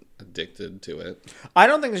 because I'm addicted to it. I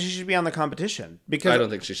don't think that she should be on the competition because I don't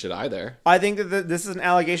think she should either. I think that this is an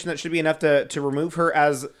allegation that should be enough to remove her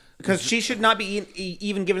as, because she should not be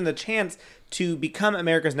even given the chance to become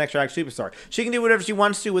America's Next Drag Superstar. She can do whatever she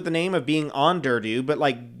wants to with the name of being on Dirty, but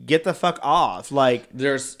like, get the fuck off. Like,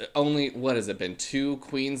 there's only, what has it been, 2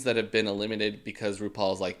 queens that have been eliminated because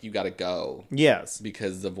RuPaul's like, you gotta go. Yes.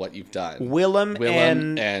 Because of what you've done. Willem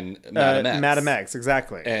and Madam X. Madam X,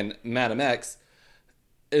 exactly. And Madam X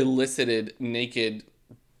elicited naked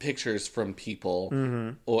pictures from people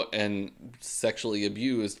and sexually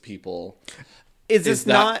abused people. Is this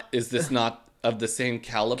not of the same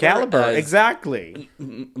caliber as exactly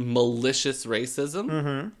malicious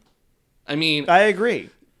racism? I mean, I agree.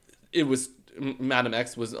 It was, Madam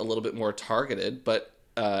X was a little bit more targeted, but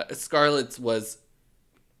Scarlett's was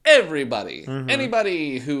everybody,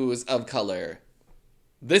 anybody who's of color.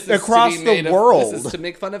 This is across the world. This is to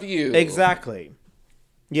make fun of you. Exactly.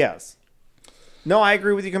 Yes. No, I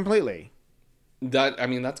agree with you completely.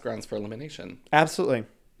 That's grounds for elimination. Absolutely.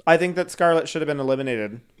 I think that Scarlett should have been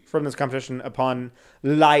eliminated from this competition upon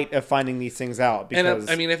light of finding these things out. Because...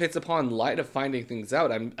 And if it's upon light of finding things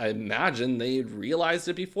out, I imagine they realized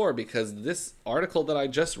it before, because this article that I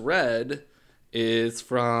just read is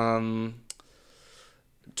from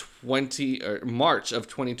March of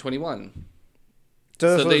 2021.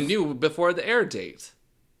 So they knew before the air date.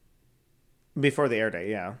 Before the air date,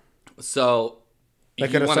 yeah. So they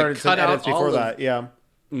could have started some edits before that, yeah.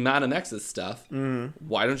 Madam X's stuff.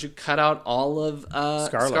 Why don't you cut out all of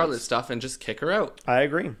Scarlett's stuff and just kick her out? I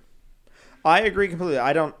agree completely.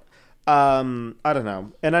 I don't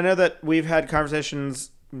know. And I know that we've had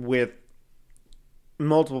conversations with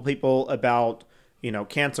multiple people about,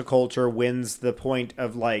 cancel culture. When's the point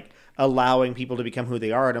of like allowing people to become who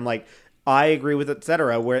they are? And I'm like, I agree with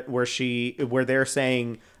etc. Where they're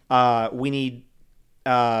saying we need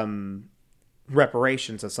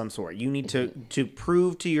reparations of some sort. You need to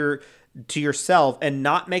prove to yourself and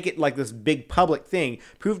not make it like this big public thing.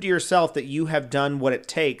 Prove to yourself that you have done what it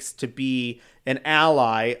takes to be an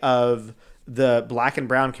ally of the Black and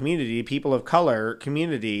brown community, people of color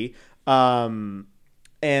community. And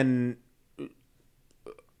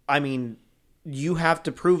I mean, you have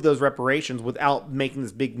to prove those reparations without making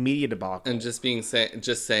this big media debacle. And just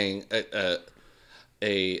saying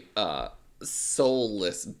a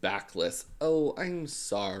soulless, backless, oh, I'm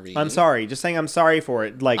sorry. I'm sorry. Just saying I'm sorry for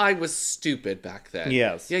it. Like, I was stupid back then.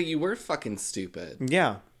 Yes. Yeah, you were fucking stupid.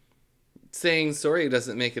 Yeah. Saying sorry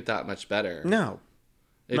doesn't make it that much better. No.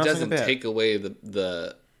 It doesn't take away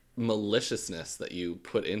the maliciousness that you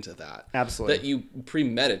put into that. Absolutely. That you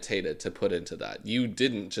premeditated to put into that. You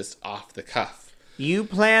didn't just off the cuff. You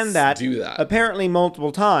planned that. Do that. Apparently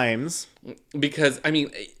multiple times. Because, I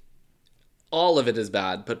mean, all of it is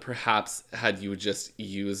bad, but perhaps had you just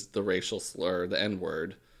used the racial slur, the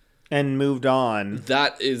N-word, and moved on.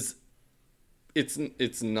 That is, it's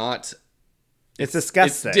not. It's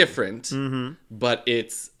disgusting. It's different, but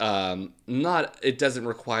it's not. It doesn't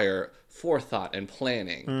require forethought and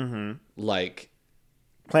planning, like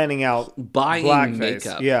planning out buying blackface.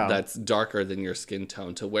 Makeup that's darker than your skin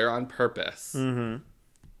tone to wear on purpose,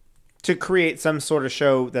 to create some sort of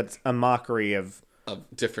show that's a mockery of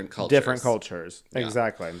different cultures. Different cultures,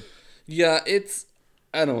 exactly. Yeah, it's.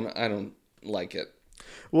 I don't like it.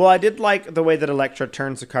 Well, I did like the way that Elektra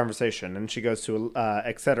turns the conversation, and she goes to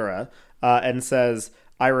etc. And says,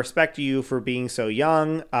 "I respect you for being so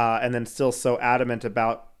young, and then still so adamant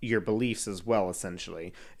about your beliefs as well."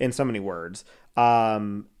 Essentially, in so many words.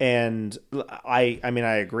 And I mean,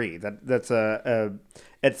 I agree that's a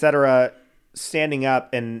etc. standing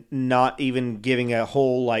up and not even giving a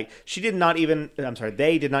whole they did not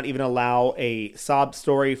even allow a sob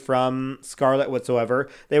story from Scarlet whatsoever.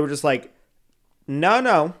 They were just like,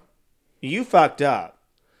 no, you fucked up.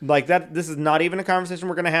 Like that, this is not even a conversation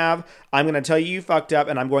we're going to have. I'm going to tell you fucked up,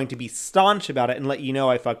 and I'm going to be staunch about it and let you know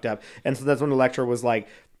I fucked up. And so that's when Elektra was like,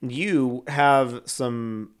 you have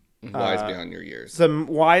some wise beyond your years. Some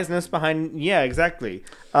wiseness behind, yeah, exactly.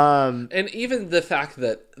 And even the fact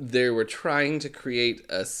that they were trying to create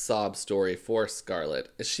a sob story for Scarlet,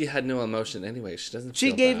 she had no emotion anyway. She doesn't. She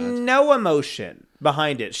feel gave bad. no emotion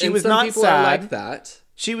behind it. She and was some not people sad. Are like that.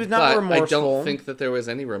 She was not remorseful. I don't think that there was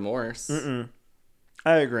any remorse.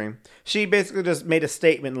 I agree. She basically just made a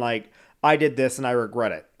statement like, I did this and I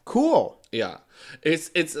regret it. Cool. Yeah.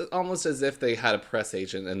 It's almost as if they had a press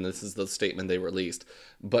agent and this is the statement they released,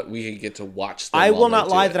 but we get to watch them. I will not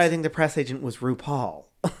lie that I think the press agent was RuPaul.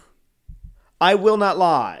 I will not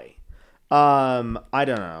lie. I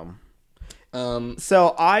don't know.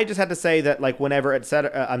 So I just had to say that, like, whenever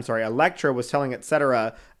Elektra was telling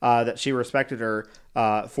etc. That she respected her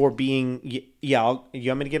for being you want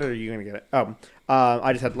me to get it or are you gonna get it?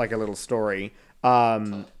 I just had like a little story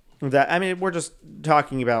that, I mean, we're just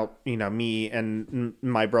talking about, you know, me and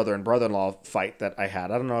my brother and brother-in-law fight that I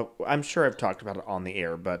had. I don't know, I'm sure I've talked about it on the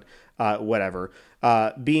air, but whatever.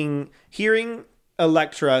 Hearing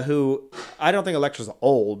Elektra, who I don't think Elektra's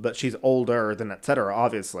old, but she's older than etc.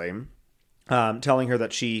 obviously. Telling her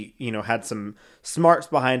that she, you know, had some smarts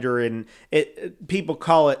behind her, and people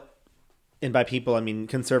call it, and by people I mean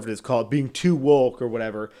conservatives call it being too woke or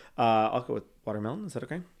whatever. I'll go with watermelon. Is that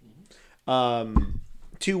okay?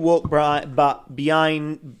 Too woke, but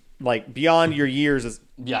beyond your years is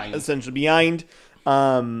essentially behind.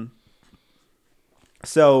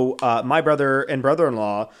 So my brother and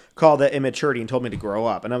brother-in-law called that immaturity and told me to grow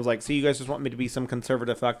up, and I was like, so you guys just want me to be some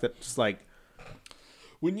conservative fuck that just like.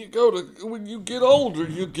 When you get older,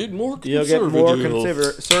 you get more conservative. You'll get more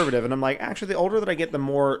conservative. And I'm like, actually, the older that I get, the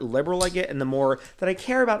more liberal I get, and the more that I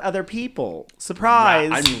care about other people.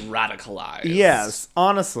 Surprise! I'm radicalized. Yes,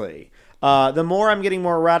 honestly. The more I'm getting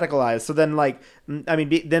more radicalized. So then, like, I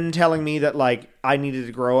mean, them telling me that, like, I needed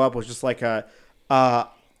to grow up was just like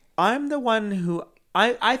I'm the one who...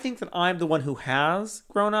 I think that I'm the one who has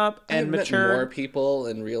grown up and matured. Met more people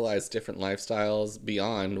and realized different lifestyles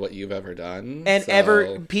beyond what you've ever done. And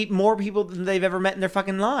more people than they've ever met in their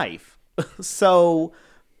fucking life. So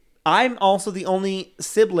I'm also the only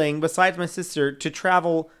sibling besides my sister to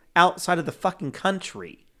travel outside of the fucking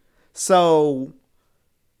country. So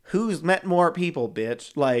who's met more people,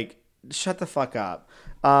 bitch? Like, shut the fuck up.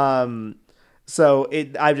 So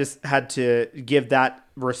I just had to give that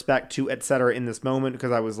respect to etc. in this moment,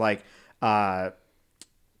 because I was like,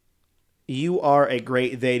 you are a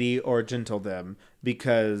great lady or gentle them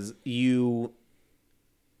because you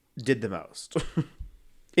did the most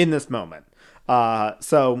in this moment.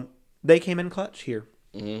 So they came in clutch here.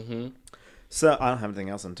 Mm-hmm. So I don't have anything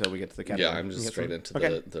else until we get to the category. Yeah, I'm just straight into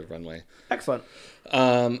the runway. Excellent.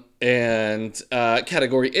 And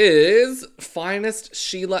category is Finest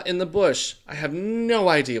Sheila in the Bush. I have no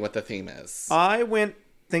idea what the theme is. I went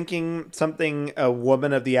thinking something a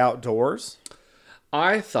woman of the outdoors.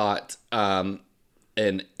 I thought an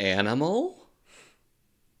animal.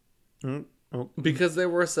 Because there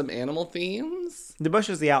were some animal themes. The bush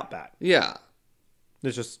is the outback. Yeah.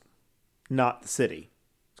 It's just not the city.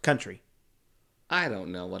 It's country. I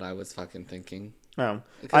don't know what I was fucking thinking. Oh,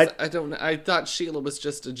 I don't know. I thought Sheila was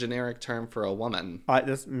just a generic term for a woman.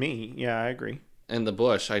 That's me. Yeah, I agree. And the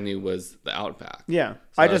bush I knew was the outback. Yeah,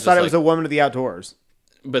 so I just thought it was a woman of the outdoors.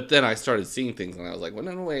 But then I started seeing things, and I was like, "Well,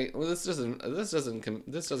 no, wait. Well, this doesn't go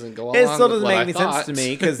along." It still doesn't with make any sense to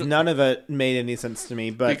me, because none of it made any sense to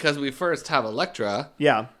me. But because we first have Elektra,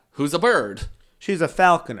 yeah, who's a bird. She's a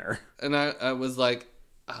falconer, and I was like,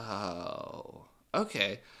 "Oh,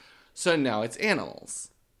 okay." So now it's animals.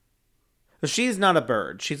 She's not a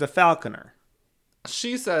bird. She's a falconer.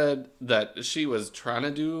 She said that she was trying to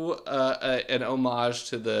do an homage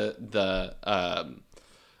to the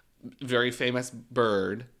very famous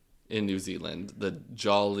bird in New Zealand, the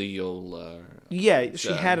Joliola. Yeah,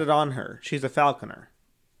 she had it on her. She's a falconer.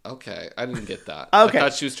 Okay, I didn't get that. Okay. I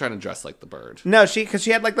thought she was trying to dress like the bird. No, because she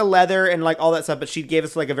had like the leather and like all that stuff, but she gave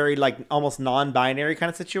us like a very like almost non-binary kind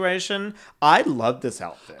of situation. I love this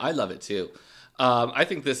outfit. I love it too. I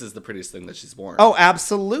think this is the prettiest thing that she's worn. Oh,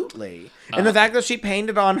 absolutely. And the fact that she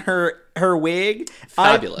painted on her wig.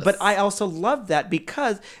 Fabulous. But I also love that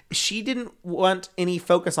because she didn't want any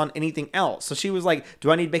focus on anything else. So she was like,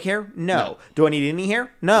 do I need big hair? No. Do I need any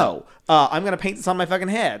hair? No. I'm going to paint this on my fucking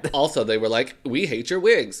head. Also, they were like, we hate your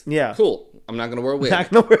wigs. Yeah. Cool. I'm not going to wear a wig. Not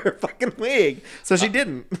going to wear a fucking wig. So she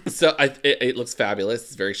didn't. So it looks fabulous.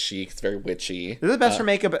 It's very chic. It's very witchy. The best her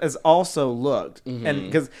makeup has also looked. Mm-hmm. And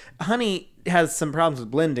because Honey has some problems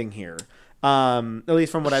with blending here. At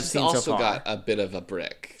least from what I've seen so also far. got a bit of a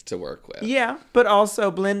brick to work with. Yeah, but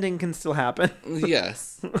also blending can still happen.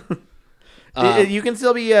 Yes. You can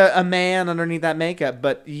still be a man underneath that makeup,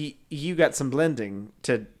 but you got some blending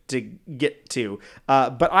to get to.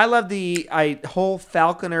 But I love the whole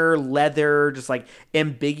falconer leather, just like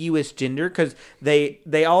ambiguous gender, because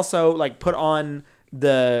they also like put on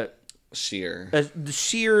the sheer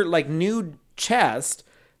like nude chest.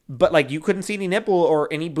 But, like, you couldn't see any nipple or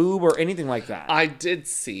any boob or anything like that. I did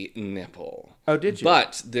see nipple. Oh, did you?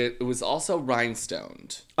 But it was also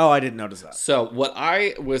rhinestoned. Oh, I didn't notice that. So what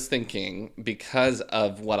I was thinking, because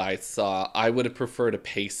of what I saw, I would have preferred a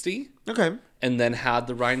pasty. Okay. And then had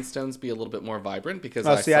the rhinestones be a little bit more vibrant because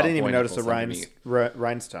I saw didn't even boy notice the nipples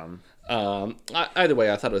rhinestone. Either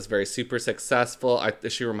way, I thought it was very super successful.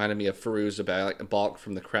 She reminded me of Firouzja Balk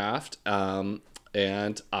from The Craft.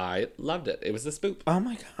 And I loved it. It was a spoop. Oh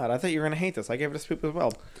my god, I thought you were going to hate this. I gave it a spoop as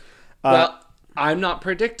well. Well, I'm not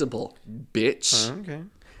predictable, bitch. Okay.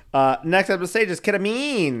 Next up the stage is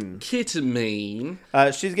Ketamine. Ketamine.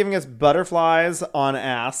 She's giving us butterflies on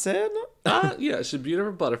acid. Yeah, she's a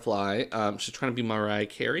beautiful butterfly. She's trying to be Mariah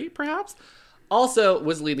Carey, perhaps. Also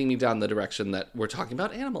was leading me down the direction that we're talking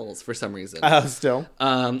about animals for some reason. Still.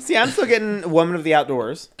 See, I'm still getting Woman of the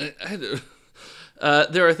Outdoors.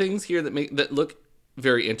 There are things here that look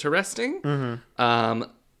very interesting. Mm-hmm.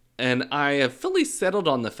 And I have fully settled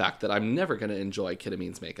on the fact that I'm never going to enjoy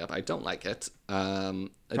Ketamine's makeup. I don't like it. I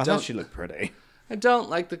thought she looked pretty. I don't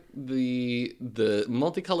like the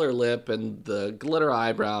multicolor lip and the glitter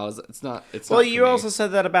eyebrows. It's not. Well, you also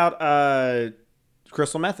said that about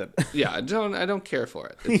Crystal Method. Yeah, I don't care for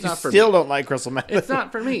it. It's not for me. Still don't like Crystal Method. It's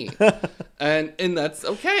not for me, and that's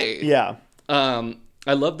okay. Yeah.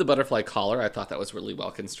 I love the butterfly collar. I thought that was really well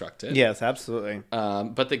constructed. Yes, absolutely.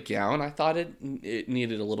 But the gown, I thought it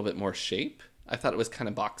needed a little bit more shape. I thought it was kind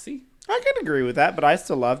of boxy. I can agree with that, but I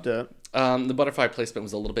still loved it. The butterfly placement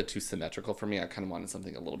was a little bit too symmetrical for me. I kind of wanted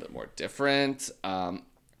something a little bit more different.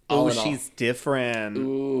 She's different.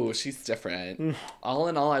 Ooh, she's different. All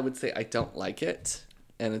in all, I would say I don't like it,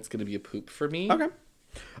 and it's going to be a poop for me. Okay.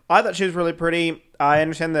 I thought she was really pretty. I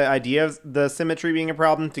understand the idea of the symmetry being a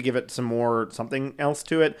problem to give it something else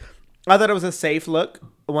to it. I thought it was a safe look,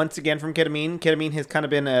 once again, from Ketamine. Ketamine has kind of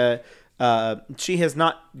been she has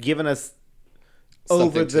not given us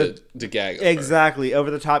Something to gag over. Exactly,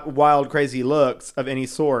 over the top, wild, crazy looks of any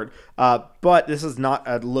sort. But this is not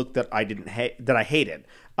a look that I didn't that I hated.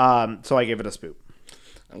 So I gave it a spoop.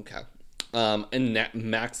 Okay. And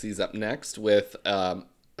Maxie's up next with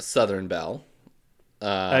Southern Belle.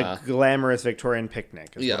 A glamorous Victorian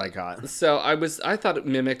picnic is what I got. So I thought it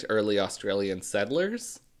mimicked early Australian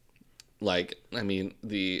settlers. Like, I mean,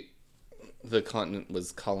 the continent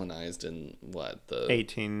was colonized in what, the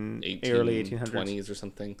early 1800s or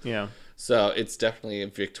something. Yeah. So it's definitely a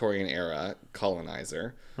Victorian era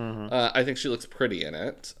colonizer. Mm-hmm. I think she looks pretty in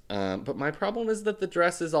it. But my problem is that the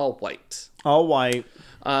dress is all white. All white.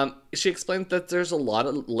 She explained that there's a lot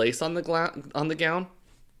of lace on the gown.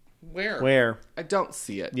 Where? I don't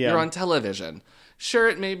see it. Yeah. You're on television. Sure,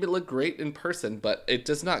 it may look great in person, but it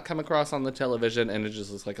does not come across on the television, and it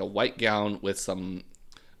just looks like a white gown with some,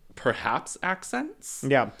 perhaps, accents.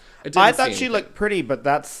 Yeah. I thought she looked pretty, but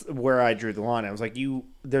that's where I drew the line. I was like,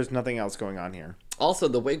 there's nothing else going on here. Also,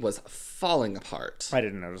 the wig was falling apart. I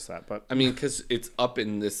didn't notice that, but... I mean, because it's up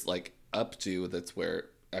in this, like, updo that's where,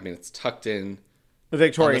 I mean, it's tucked in. The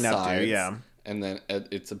Victorian on the sides, updo, yeah. And then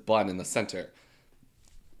it's a bun in the center.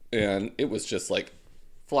 And it was just like,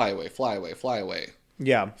 fly away, fly away, fly away.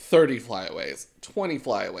 Yeah. 30 flyaways, 20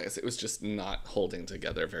 flyaways. It was just not holding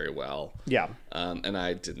together very well. Yeah. And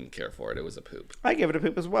I didn't care for it. It was a poop. I gave it a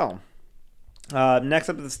poop as well. Next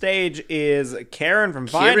up to the stage is Karen from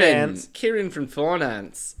Finance. Karen from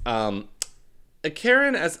Finance.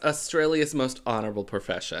 Karen as Australia's most honorable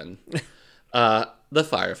profession. The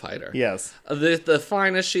firefighter. Yes. The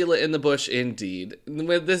finest Sheila in the bush, indeed.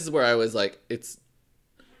 This is where I was like, is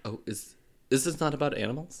this not about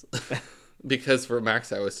animals? Because for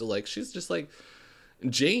Max, I was still like, she's just like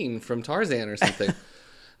Jane from Tarzan or something.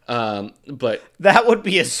 But That would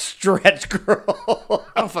be a stretch, girl.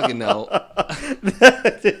 I don't fucking know.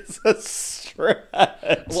 That is a stretch.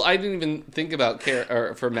 Well, I didn't even think about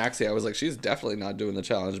for Maxie. I was like, she's definitely not doing the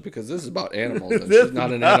challenge because this is about animals. And she's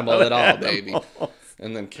not an animal at all, baby.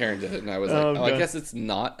 And then Karen did it, and I was like, I guess it's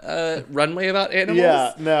not a runway about animals?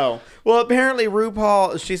 Yeah, no. Well, apparently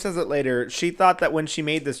RuPaul, she says it later, she thought that when she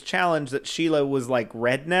made this challenge that Sheila was like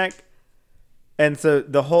redneck. And so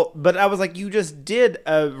but I was like, you just did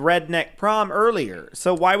a redneck prom earlier.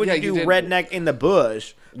 So why would you do redneck in the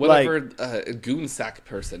bush? Whatever goon sack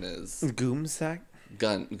person is. Goonsack?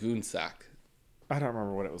 Goon sack. I don't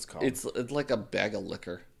remember what it was called. It's like a bag of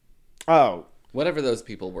liquor. Oh. Whatever those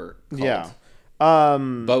people were called. Yeah.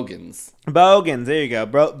 Bogans. Bogans, there you go.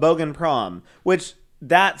 Bogan prom. Which,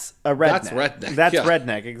 that's a redneck. That's redneck. That's yeah.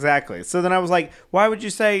 redneck, exactly. So then I was like, why would you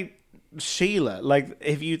say Sheila? Like,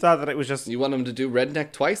 if you thought that it was just... You want them to do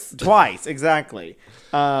redneck twice? Twice, exactly.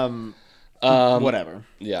 Whatever.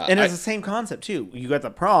 Yeah. And it's the same concept, too. You got the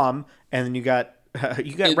prom, and then you got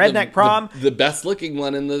redneck prom. The best looking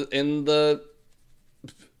one in the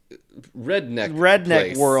redneck Redneck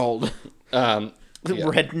place. world. Yeah.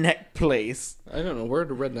 Redneck place. I don't know. Where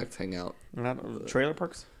do rednecks hang out? Trailer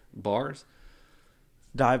parks? Bars?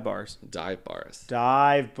 Dive bars. Dive bars.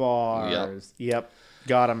 Dive bars. Yep.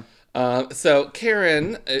 Got him. So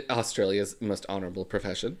Karen, Australia's most honorable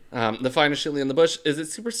profession. The finest chili in the bush. Is it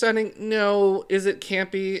super stunning? No. Is it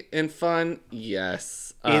campy and fun?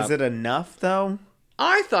 Yes. Is it enough, though?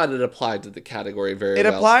 I thought it applied to the category very well. It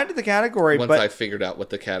applied to the category, once but I figured out what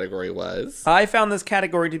the category was. I found this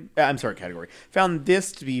found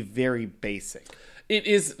this to be very basic. It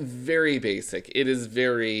is very basic. It is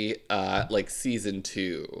very like season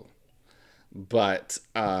 2. But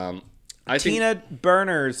I think Tina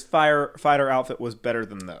Burner's firefighter outfit was better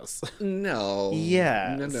than this. no.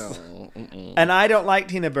 Yes. No. Mm-mm. And I don't like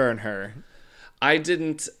Tina Burner. I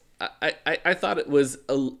didn't. I thought it was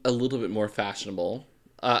a little bit more fashionable.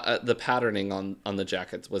 The patterning on the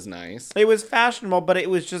jackets was nice. It was fashionable, but it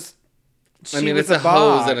was just... it's a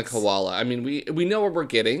hose and a koala. I mean, we know what we're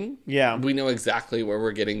getting. Yeah. We know exactly what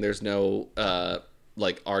we're getting. There's no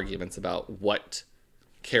like arguments about what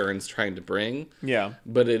Karen's trying to bring. Yeah.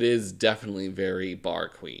 But it is definitely very bar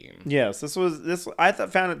queen. Yes, I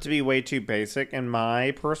found it to be way too basic in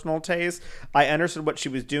my personal taste. I understood what she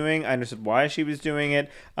was doing. I understood why she was doing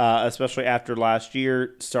it, especially after last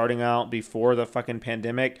year, starting out before the fucking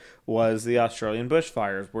pandemic, was the Australian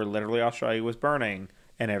bushfires, where literally Australia was burning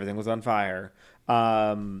and everything was on fire.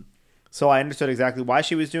 So I understood exactly why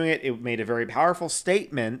she was doing it. It made a very powerful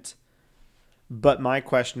statement. But my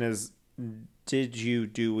question is, did you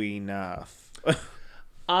do enough?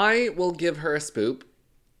 I will give her a spoop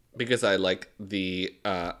because I like the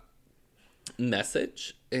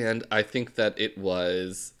message, and I think that it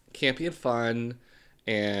was campy and fun,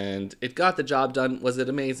 and it got the job done. Was it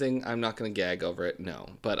amazing? I'm not going to gag over it, no,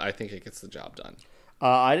 but I think it gets the job done.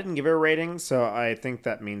 I didn't give her a rating, so I think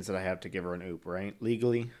that means that I have to give her an oop, right?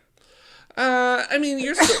 Legally? I mean,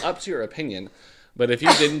 you're still up to your opinion, but if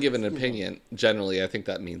you didn't give an opinion, generally I think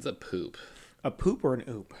that means a poop. A poop or an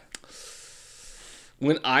oop?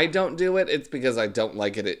 When I don't do it, it's because I don't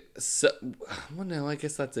like it. Well, no, I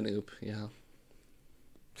guess that's an oop, yeah.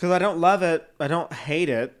 Because I don't love it. I don't hate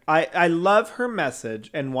it. I love her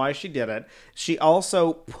message and why she did it. She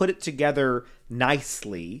also put it together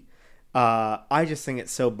nicely. I just think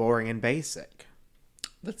it's so boring and basic.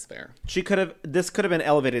 That's fair. This could have been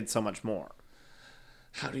elevated so much more.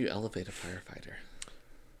 How do you elevate a firefighter?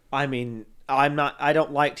 I mean, I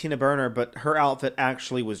don't like Tina Burner, but her outfit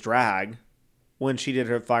actually was drag when she did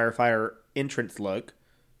her firefighter entrance look.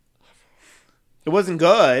 It wasn't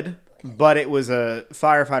good, but it was a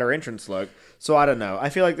firefighter entrance look. So I don't know. I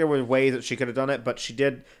feel like there were ways that she could have done it, but she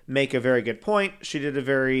did make a very good point. She did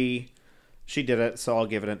it, so I'll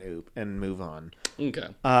give it an oop and move on. Okay.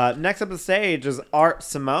 Next up on the stage is Art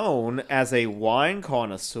Simone as a wine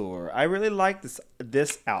connoisseur. I really like this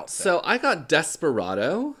outfit. So I got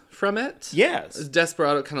Desperado from it. Yes.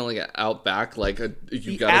 Desperado, kind of like an Outback, like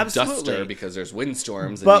you got Absolutely. a duster because there's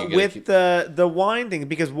windstorms. But and with the wine thing,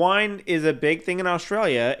 because wine is a big thing in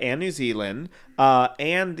Australia and New Zealand,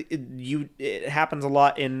 and it happens a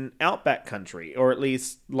lot in Outback country, or at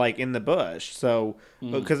least like in the bush. So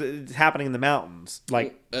because it's happening in the mountains,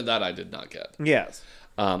 like that I did not get. Yes,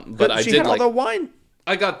 but I she did had like all the wine.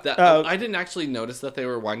 I got that. I didn't actually notice that they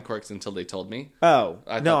were wine corks until they told me. Oh,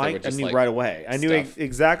 I knew right away. I knew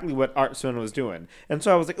exactly what Art Simone was doing. And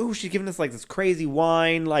so I was like, oh, she's giving us like this crazy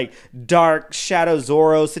wine, like dark Shadow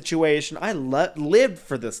Zorro situation. I lived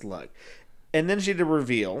for this look. And then she did a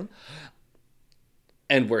reveal.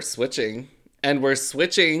 And we're switching. And we're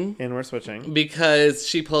switching And we're switching. because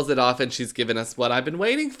she pulls it off and she's given us what I've been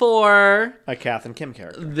waiting for. A Kath and Kim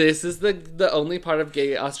character. This is the only part of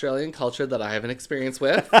gay Australian culture that I have an experience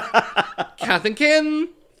with. Kath and Kim.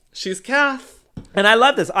 She's Kath. And I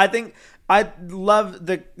love this. I love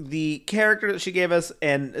the character that she gave us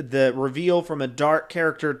and the reveal from a dark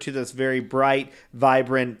character to this very bright,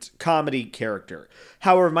 vibrant comedy character.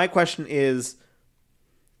 However, my question is,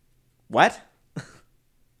 what?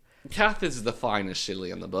 Kath is the finest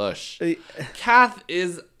chili in the bush. Kath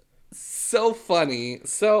is so funny.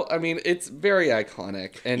 It's very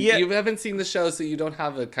iconic. And you haven't seen the show, so you don't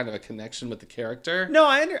have a kind of a connection with the character. No,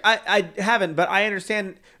 I haven't, but I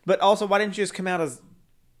understand. But also, why didn't you just come out as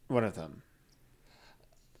one of them?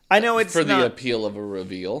 I know it's for the appeal of a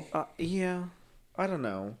reveal. Yeah, I don't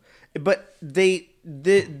know. But the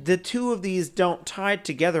two of these don't tie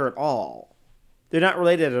together at all. They're not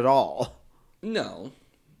related at all. No.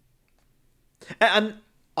 And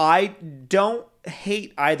I don't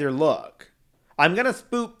hate either look. I'm going to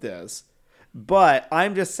spook this, but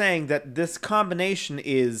I'm just saying that this combination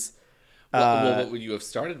is... Well, what would you have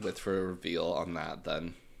started with for a reveal on that,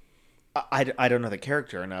 then? I don't know the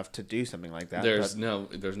character enough to do something like that. There's no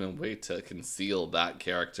way to conceal that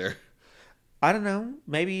character. I don't know.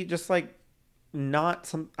 Maybe just like not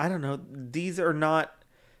some... I don't know. These are not...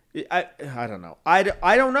 I don't know. I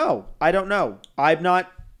don't know. I don't know. I'm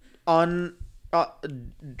not on...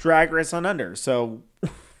 Drag Race on Under, so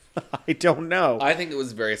I don't know. I think it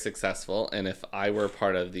was very successful, and if I were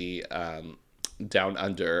part of the Down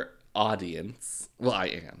Under audience, well, I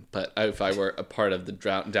am, but if I were a part of the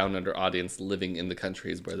Down Under audience living in the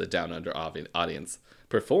countries where the Down Under audience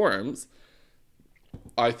performs,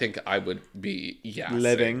 I think I would be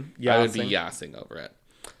yassing. I would be yassing over it.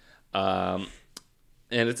 And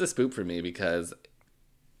it's a spook for me because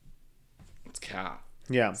it's Kath.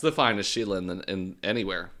 Yeah. It's the finest Sheila in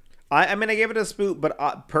anywhere. I mean, I gave it a spook,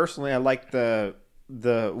 but personally, I like the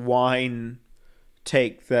wine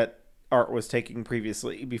take that Art was taking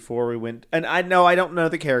previously before we went. And I know I don't know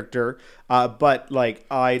the character, but like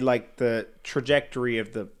I like the trajectory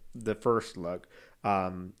of the first look. I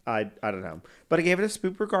don't know, but I gave it a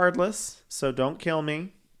spook regardless. So don't kill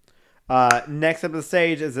me. Next up the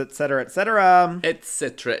stage is etc.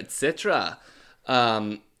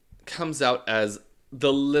 Comes out as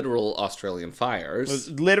the literal Australian fires.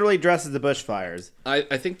 Literally dressed as the bushfires.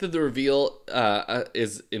 I think that the reveal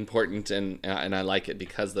is important, and I like it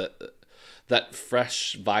because that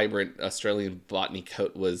fresh, vibrant Australian botany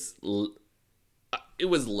coat was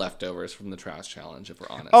leftovers from the trash challenge, if we're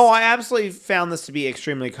honest. Oh, I absolutely found this to be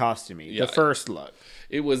extremely costumey. Yeah, the first look.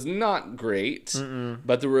 It was not great,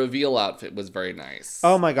 but the reveal outfit was very nice.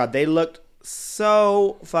 Oh my god, they looked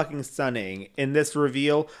so fucking stunning in this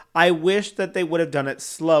reveal. I wish that they would have done it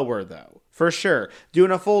slower though. For sure. Doing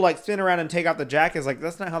a full like spin around and take out the jacket is like,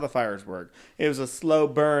 that's not how the fires work. It was a slow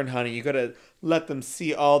burn, honey. You gotta let them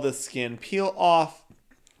see all the skin peel off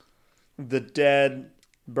the dead,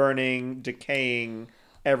 burning, decaying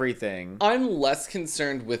everything. I'm less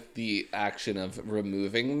concerned with the action of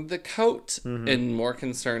removing the coat and more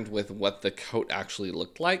concerned with what the coat actually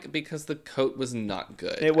looked like, because the coat was not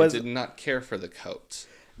good. I did not care for the coat.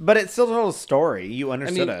 But it still told a story. You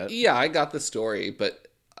understood it. Yeah, I got the story, but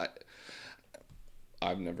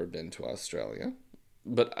I've never been to Australia.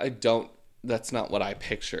 But that's not what I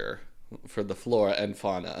picture for the flora and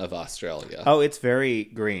fauna of Australia. Oh, it's very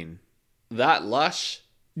green. That lush?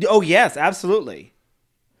 Oh, yes, absolutely.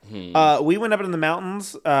 We went up in the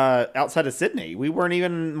mountains outside of Sydney. We weren't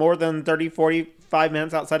even more than 30, 45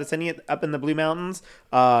 minutes outside of Sydney up in the Blue Mountains.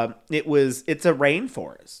 It's a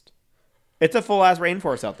rainforest. It's a full-ass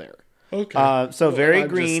rainforest out there. Okay. Very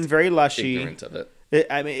green, very lushy. Ignorant of it.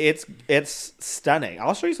 It's stunning.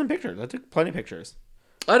 I'll show you some pictures. I took plenty of pictures.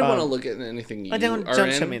 I don't want to look at anything you don't show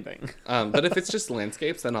me anything. But if it's just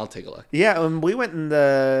landscapes, then I'll take a look. Yeah, we went in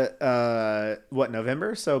the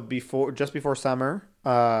November? So just before summer,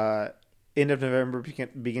 end of November,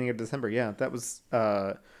 beginning of December. Yeah, that was.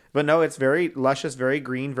 But no, it's very luscious, very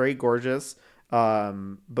green, very gorgeous.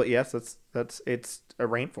 But yes, it's a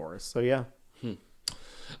rainforest. So yeah.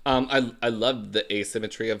 I loved the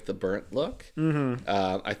asymmetry of the burnt look.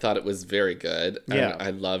 I thought it was very good. Yeah.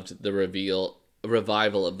 I loved the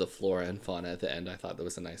revival of the flora and fauna at the end. I thought that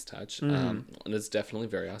was a nice touch. And it's definitely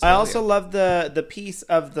very Australian. I also love the piece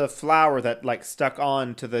of the flower that like stuck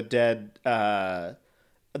on to the dead,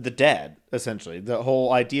 essentially. The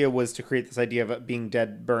whole idea was to create this idea of it being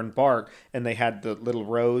dead, burned bark, and they had the little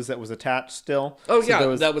rose that was attached still. Oh, so yeah,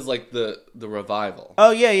 that was like the revival. Oh,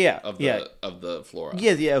 yeah. Of the flora.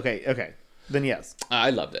 Yeah, okay. Then yes. I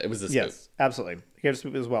loved it. It was a spook. Yes, absolutely. I gave it a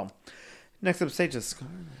spook as well. Next up stage is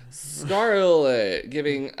Scarlet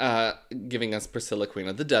giving us Priscilla, Queen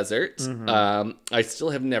of the Desert. I still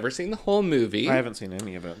have never seen the whole movie. I haven't seen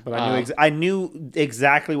any of it, but I knew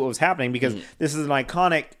exactly what was happening because this is an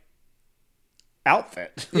iconic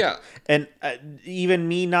outfit. Yeah. And even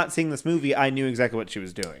me not seeing this movie, I knew exactly what she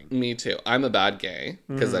was doing. Me too. I'm a bad gay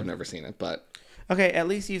because I've never seen it, but okay, at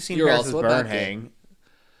least you've seen You're Paris is also a bad Burning.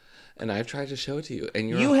 and I've tried to show it to you, and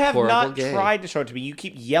you're You a have horrible not gay. tried to show it to me. You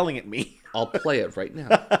keep yelling at me. I'll play it right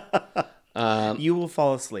now. You will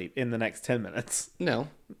fall asleep in the next 10 minutes. No.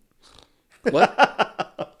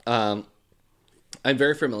 What? I'm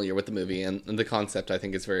very familiar with the movie, and the concept I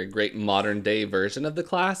think is very great modern day version of the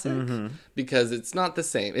classic because it's not the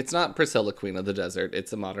same. It's not Priscilla, Queen of the Desert.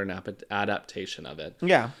 It's a modern adaptation of it.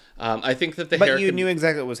 Yeah. I think that the hair. But you knew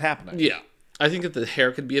exactly what was happening. Yeah. I think that the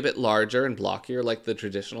hair could be a bit larger and blockier, like the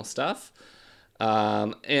traditional stuff.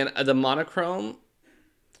 And the monochrome,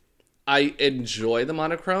 I enjoy the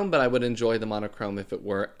monochrome, but I would enjoy the monochrome if it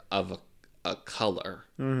were of a color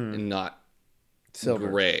and not Silver.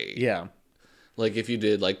 gray. Yeah. Like if you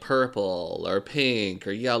did like purple or pink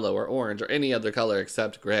or yellow or orange or any other color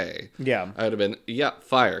except gray. Yeah. I would have been, yeah,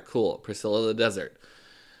 fire, cool. Priscilla the Desert.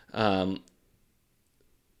 Can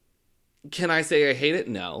I say I hate it?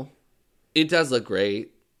 No. It does look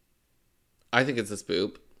great. I think it's a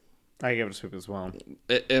spoop. I give it a swoop as well.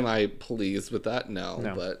 Am I pleased with that? No.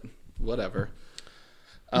 But whatever.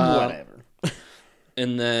 Whatever.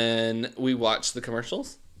 And then we watched the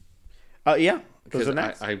commercials. Yeah. Those Because are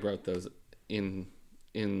next. I wrote those in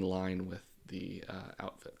line with the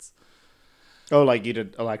outfits. Oh, like you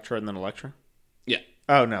did Electra and then Electra? Yeah.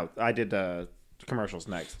 Oh, no. I did commercials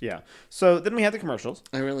next. Yeah. So then we had the commercials.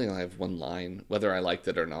 I really only have one line, whether I liked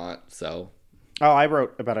it or not. So, Oh, I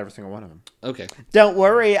wrote about every single one of them. okay. Don't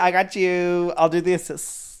worry. I got you. I'll do the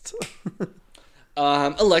assist.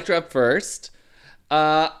 Electra up first.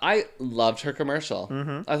 I loved her commercial.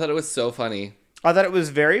 I thought it was so funny. I thought it was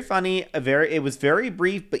very funny. It was very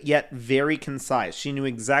brief, but yet very concise. She knew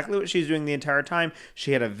exactly what she was doing the entire time.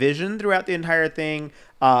 She had a vision throughout the entire thing.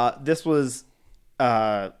 This is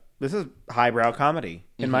highbrow comedy,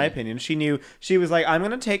 in my opinion. She was like, I'm going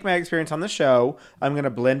to take my experience on the show. I'm going to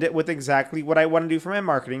blend it with exactly what I want to do for my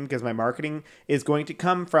marketing, because my marketing is going to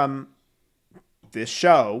come from this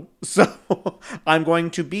show. So I'm going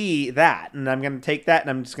to be that, and I'm going to take that, and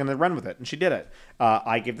I'm just going to run with it. And she did it.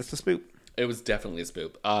 I give this a spoop. It was definitely a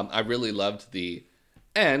spoop. I really loved the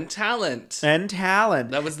and talent. And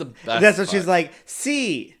talent. That was the best. That's what part. she's like.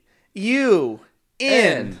 C U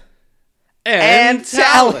N and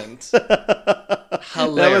talent. That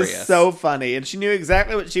Hilarious. was so funny, and she knew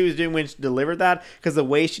exactly what she was doing when she delivered that, because the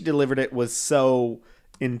way she delivered it was so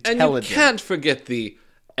intelligent. And you can't forget the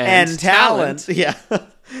and talent. Yeah.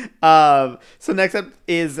 So next up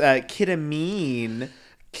is Ketamine.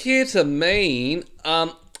 Ketamine.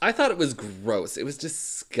 I thought it was gross. It was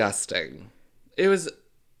disgusting. It was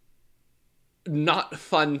not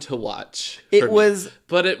fun to watch.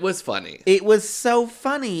 But it was funny. It was so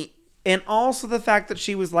funny. And also the fact that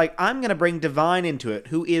she was like, I'm going to bring Divine into it,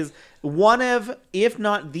 who is one of, if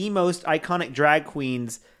not the most iconic drag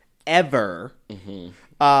queens ever.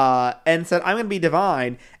 And said, I'm going to be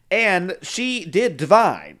Divine. And she did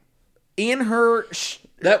Divine. In her...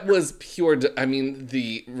 That was pure...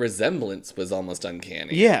 the resemblance was almost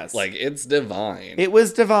uncanny. Yes. Like, it's divine. It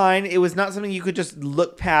was Divine. It was not something you could just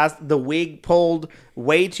look past. The wig pulled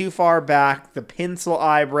way too far back. The pencil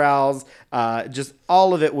eyebrows. Just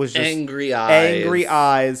all of it was just... Angry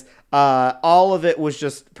eyes. All of it was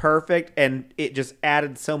just perfect. And it just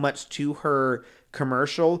added so much to her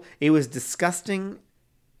commercial. It was disgusting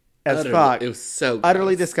as fuck. It was so gross.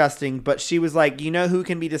 Utterly disgusting. But she was like, you know who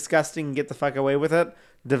can be disgusting and get the fuck away with it?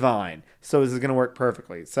 Divine. So this is going to work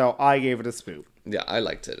perfectly. So I gave it a spoop. Yeah, I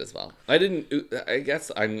liked it as well. I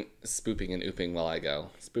guess I'm spooping and ooping while I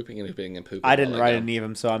go. Spooping and ooping and pooping. I didn't write any of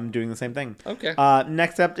them, so I'm doing the same thing. Okay.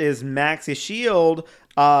 Next up is Maxi Shield.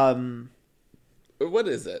 What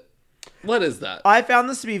is it? What is that? I found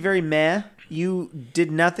this to be very meh. You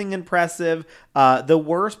did nothing impressive. The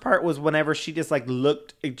worst part was whenever she just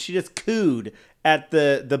she just cooed at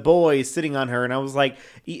the boys sitting on her, and I was like,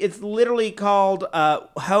 it's literally called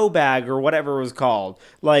hoe bag or whatever it was called.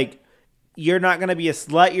 Like, you're not gonna be a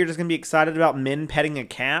slut. You're just gonna be excited about men petting a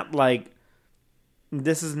cat. Like,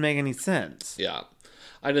 this doesn't make any sense. Yeah,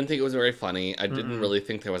 I didn't think it was very funny. I didn't really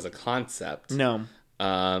think there was a concept. No.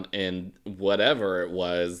 And whatever it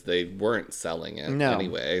was, they weren't selling it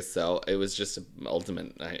anyway. So it was just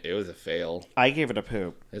it was a fail. I gave it a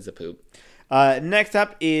poop. It's a poop. Next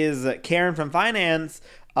up is Karen from Finance.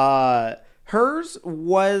 Hers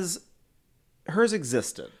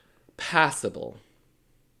existed. Passable.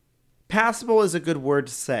 Passable is a good word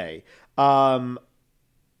to say. I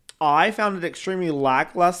found it extremely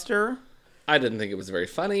lackluster. I didn't think it was very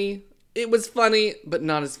funny. It was funny, but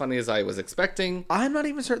not as funny as I was expecting. I'm not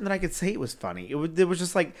even certain that I could say it was funny. There was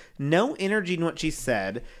just like no energy in what she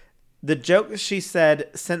said. The jokes she said,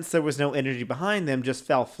 since there was no energy behind them, just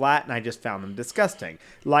fell flat, and I just found them disgusting.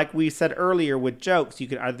 Like we said earlier with jokes, you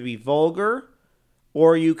can either be vulgar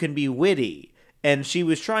or you can be witty. And she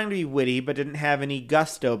was trying to be witty, but didn't have any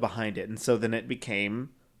gusto behind it. And so then it became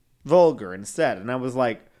vulgar instead. And I was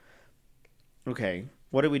like, okay,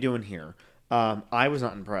 what are we doing here? I was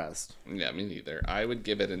not impressed. Yeah, me neither. I would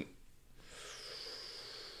give it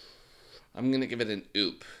I'm going to give it an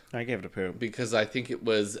oop. I gave it a poop. Because I think it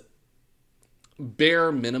was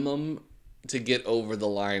bare minimum to get over the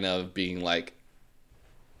line of being like,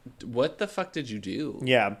 what the fuck did you do?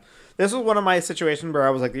 Yeah. This was one of my situations where I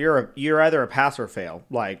was like, you're either a pass or fail.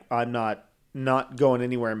 Like, I'm not going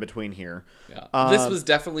anywhere in between here. Yeah. This was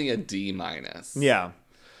definitely a D-. Yeah.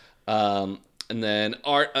 And then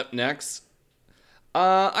Art up next.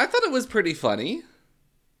 I thought it was pretty funny.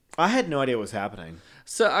 I had no idea what was happening.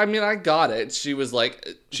 So, I mean, I got it. She was like...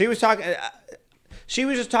 She was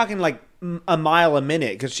just talking like a mile a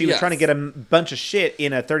minute because she was trying to get a bunch of shit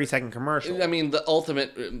in a 30-second commercial. I mean, the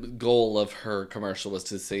ultimate goal of her commercial was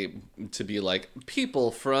to be like,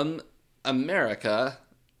 people from America,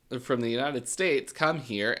 from the United States, come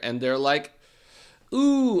here, and they're like,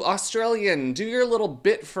 ooh, Australian, do your little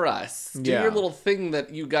bit for us. Do your little thing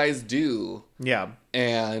that you guys do. Yeah.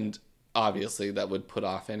 And obviously that would put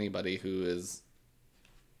off anybody who is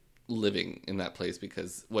living in that place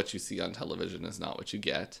because what you see on television is not what you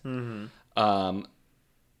get. Mm-hmm.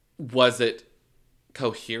 Was it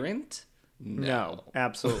coherent? No,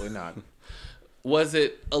 absolutely not. Was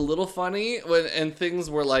it a little funny and things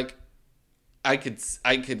were like, I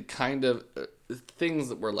could kind of things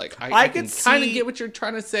that were like I can kind of get what you're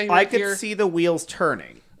trying to say. I could see the wheels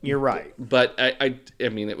turning. You're right, but I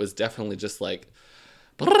mean it was definitely just like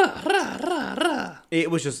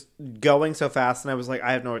it was just going so fast, and I was like,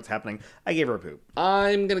 I have no idea what's happening. I gave her a poop.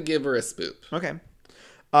 I'm gonna give her a spoop. Okay.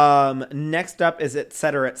 Next up is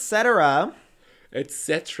etc. etc.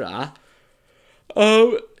 etc.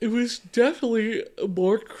 It was definitely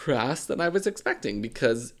more crass than I was expecting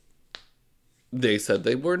because they said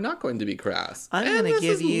they were not going to be crass. I'm going to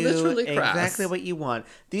give you exactly what you want.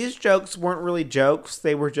 These jokes weren't really jokes.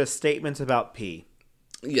 They were just statements about pee.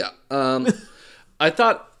 Yeah. I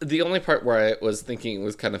thought the only part where I was thinking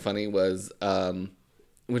was kind of funny was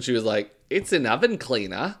when she was like, it's an oven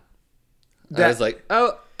cleaner. I was like,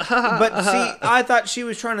 oh. But see, I thought she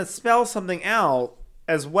was trying to spell something out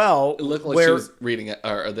as well. It looked like she was reading it,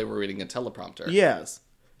 or they were reading a teleprompter. Yes.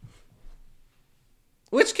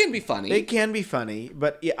 Which can be funny. It can be funny,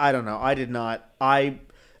 but yeah, I don't know. I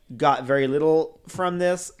got very little from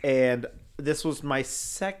this, and this was my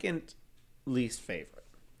second least favorite.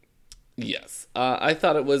 Yes. I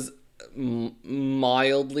thought it was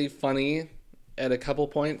mildly funny at a couple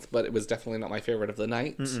points, but it was definitely not my favorite of the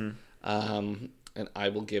night. And I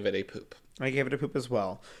will give it a poop. I gave it a poop as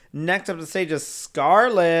well. Next up to the stage is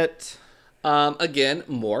Scarlett. Again,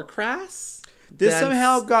 more crass. This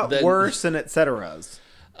somehow got worse than etceteras.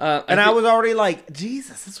 I was already like,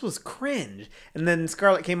 Jesus, this was cringe. And then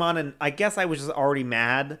Scarlett came on, and I guess I was just already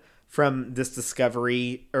mad from this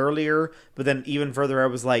discovery earlier. But then even further, I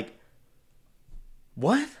was like,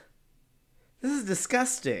 what? This is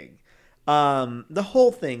disgusting. The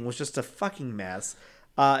whole thing was just a fucking mess.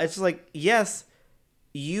 It's just like, yes,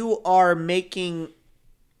 you are making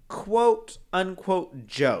quote unquote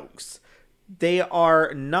jokes. They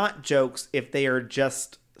are not jokes if they are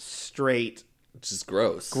just straight just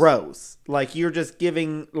gross. Like, you're just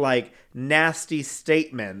giving like nasty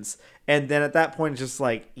statements, and then at that point it's just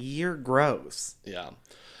like, you're gross. Yeah.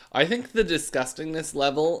 I think the disgustingness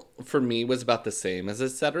level for me was about the same as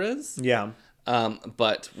etceteras. Yeah.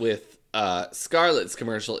 But with Scarlett's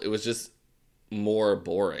commercial, it was just more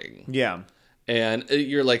boring. Yeah. And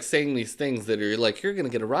you're like saying these things that are like, you're going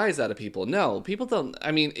to get a rise out of people. No, people don't.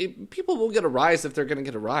 I mean, people will get a rise if they're going to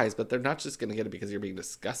get a rise, but they're not just going to get it because you're being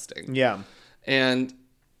disgusting. Yeah. And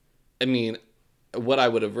I mean, what I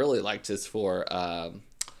would have really liked is for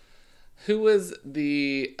who was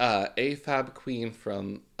the AFAB queen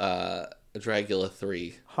from Dragula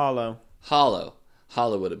 3? Hollow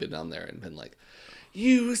would have been on there and been like,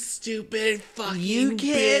 you stupid fucking You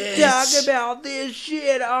can't bitch. talk about this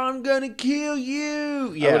shit. I'm gonna kill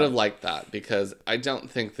you. Yeah. I would have liked that because I don't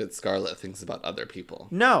think that Scarlett thinks about other people.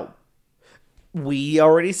 No. We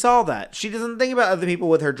already saw that. She doesn't think about other people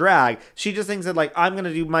with her drag. She just thinks that, like, I'm going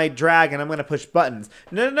to do my drag and I'm going to push buttons.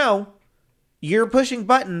 No. You're pushing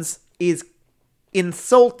buttons is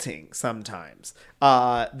insulting sometimes.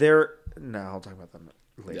 I'll talk about them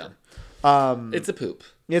later. Yeah. It's a poop.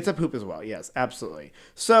 It's a poop as well. Yes, absolutely.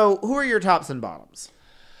 So, who are your tops and bottoms?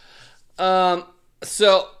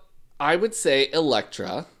 So I would say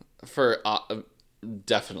Elektra for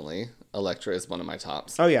definitely. Elektra is one of my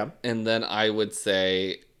tops. Oh, yeah. And then I would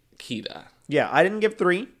say Kita. Yeah, I didn't give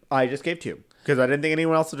 3. I just gave 2. Because I didn't think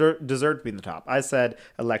anyone else deserved to be in the top. I said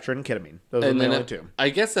Elektra and Ketamine. Those are the only 2. I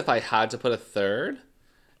guess if I had to put a third,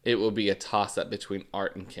 it would be a toss-up between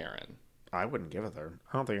Art and Karen. I wouldn't give a third.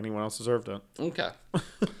 I don't think anyone else deserved it. Okay.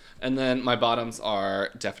 And then my bottoms are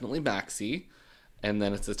definitely Maxi. And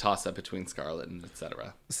then it's a toss-up between Scarlett and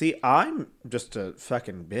etc. See, I'm just a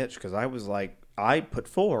fucking bitch because I was like, I put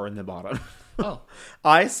 4 in the bottom. Oh.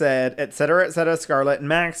 I said, etc., Scarlett and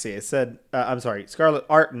Maxi. I said, Scarlett,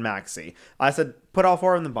 Art, and Maxi. I said, put all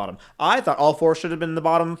 4 in the bottom. I thought all 4 should have been in the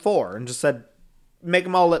bottom 4 and just said, make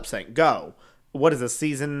them all lip sync. Go. What is this,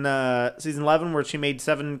 season 11 where she made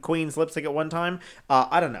 7 queens lip sync at one time?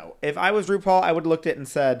 I don't know. If I was RuPaul, I would have looked at it and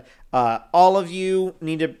said, all of you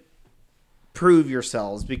need to prove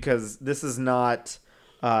yourselves because this is not,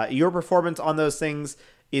 your performance on those things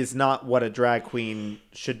is not what a drag queen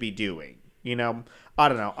should be doing. You know, I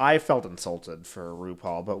don't know. I felt insulted for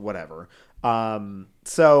RuPaul, but whatever.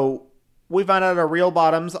 So we found out our real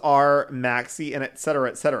bottoms are Maxi and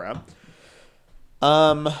etc.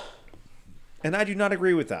 And I do not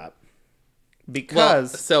agree with that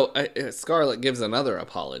because Scarlett gives another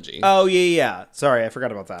apology. Oh yeah. Sorry, I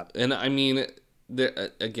forgot about that. And I mean,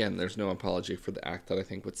 there's no apology for the act that I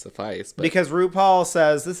think would suffice. But because RuPaul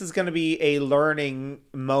says this is going to be a learning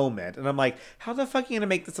moment. And I'm like, how the fuck are you going to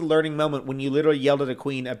make this a learning moment when you literally yelled at a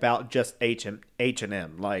queen about just H&M?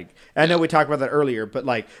 Like, I know we talked about that earlier, but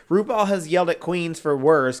like RuPaul has yelled at queens for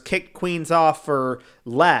worse, kicked queens off for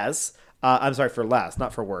less. I'm sorry, for less,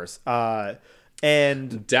 not for worse.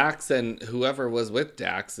 And Dax and whoever was with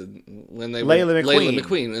Dax, and when they Layla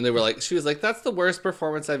McQueen, and they were like, she was like, "That's the worst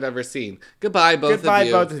performance I've ever seen. Goodbye, both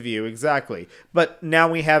of you." Exactly. But now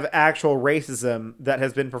we have actual racism that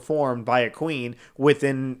has been performed by a queen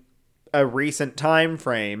within a recent time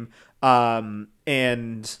frame,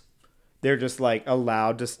 and they're just like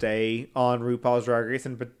allowed to stay on RuPaul's Drag Race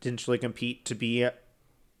and potentially compete to be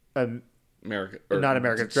Down Under's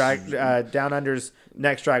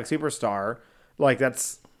next drag superstar. Like,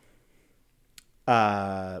 that's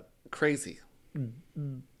crazy,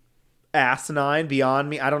 asinine, beyond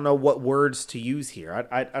me. I don't know what words to use here.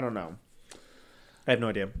 I don't know. I have no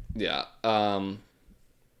idea. Yeah. I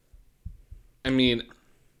mean,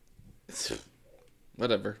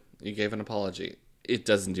 whatever. You gave an apology. It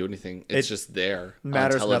doesn't do anything. It's just there on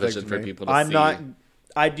television for people to see.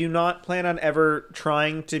 I do not plan on ever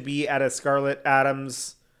trying to be at a Scarlett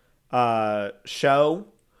Adams show.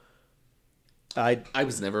 I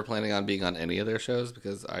was never planning on being on any of their shows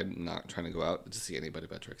because I'm not trying to go out to see anybody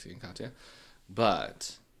but Trixie and Katya.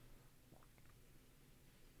 But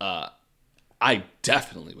I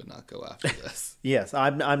definitely would not go after this. Yes,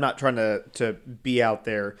 I'm not trying to be out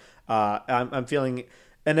there. I'm feeling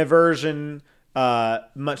an aversion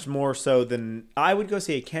much more so than I would go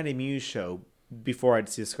see a Candy Muse show before I'd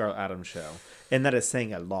see a Scarlett Adams show. And that is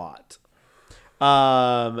saying a lot.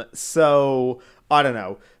 So I don't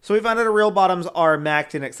know. So we found out our real bottoms are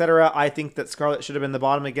Max and etc. I think that Scarlett should have been the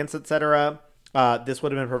bottom against etc. This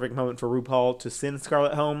would have been a perfect moment for RuPaul to send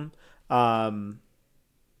Scarlett home.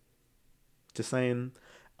 Just saying.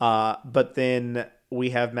 But then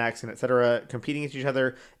we have Max and etc. competing against each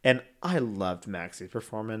other, and I loved Maxi's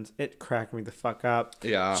performance. It cracked me the fuck up.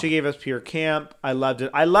 Yeah, she gave us pure camp. I loved it.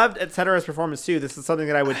 I loved etc.'s performance too. This is something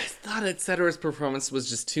that I thought etc.'s performance was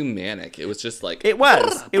just too manic. It was just like it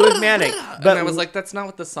was manic, but and I was like, that's not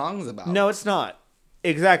what the song's about. No, it's not.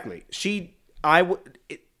 Exactly.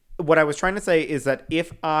 What I was trying to say is that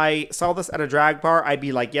if I saw this at a drag bar, I'd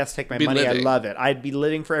be like, yes, take my money. Living. I love it. I'd be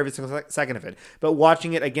living for every single second of it. But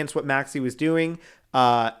watching it against what Maxi was doing,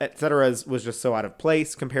 etc. was just so out of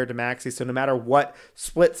place compared to Maxi. So no matter what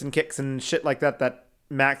splits and kicks and shit like that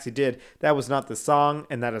Maxi did, that was not the song,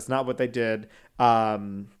 and that is not what they did.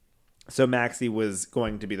 So Maxi was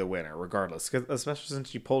going to be the winner regardless, especially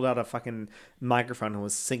since she pulled out a fucking microphone and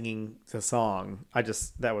was singing the song.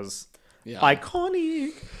 That was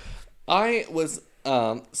iconic. I was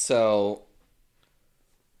so.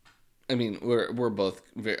 I mean, we're both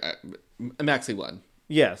very. Maxi won.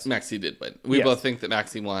 Yes, Maxi did win. We both think that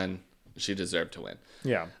Maxi won. She deserved to win.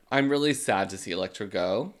 Yeah, I'm really sad to see Elektra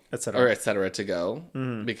go, etc. or etc. to go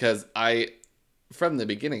because I from the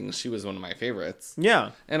beginning, she was one of my favorites.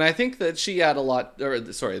 Yeah. And I think that they had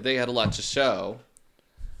a lot to show.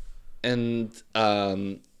 And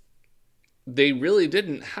they really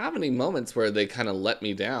didn't have any moments where they kind of let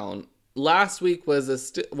me down. Last week was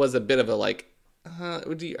a bit of a like,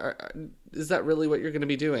 is that really what you're going to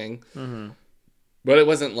be doing? Mm-hmm. But it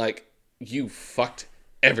wasn't like, you fucked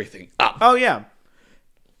everything up. Oh, yeah.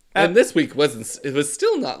 And this week it was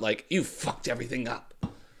still not like, you fucked everything up.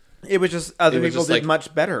 It was just other people did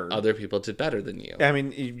much better. Other people did better than you. I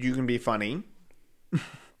mean, you can be funny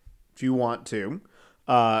if you want to.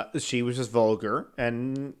 She was just vulgar,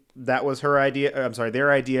 and that was her idea. I'm sorry,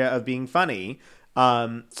 their idea of being funny.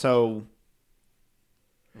 So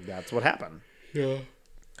that's what happened. Yeah.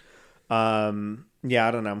 Yeah,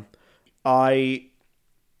 I don't know. I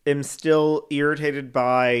am still irritated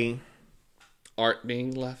by Art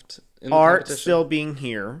being left in the Art competition. still being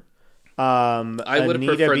here. I would have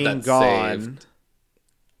Anita preferred being that gone.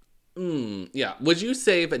 saved. Yeah. Would you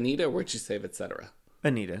save Anita or would you save etc.?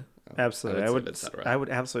 Anita. Absolutely. I would save etc. I would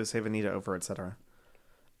absolutely save Anita over etc.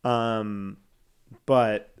 But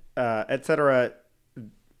etc.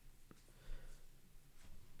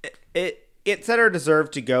 Etc.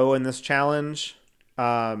 deserved to go in this challenge.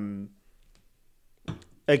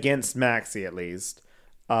 Against Maxie, at least.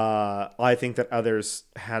 I think that others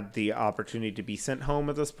had the opportunity to be sent home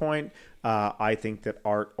at this point. I think that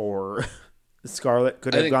Art or Scarlett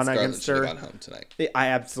could have gone against her. Gone home tonight. I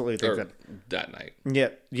absolutely think that night. Yeah.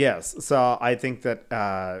 Yes. So I think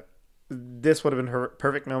that this would have been her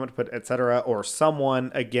perfect moment to put etc. or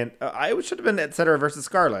someone again. I should have been etc. versus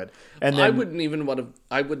Scarlett, and then I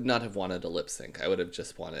would not have wanted a lip sync. I would have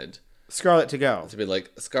just wanted Scarlett to go. To be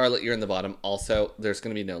like, Scarlett, you're in the bottom. Also, there's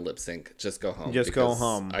going to be no lip sync. Just go home. Just go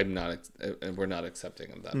home. We're not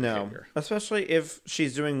accepting of that No, behavior. Especially if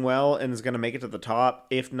she's doing well and is going to make it to the top.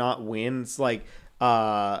 If not wins, like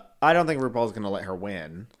I don't think RuPaul's going to let her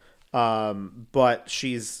win. But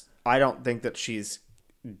I don't think that she's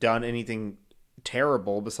done anything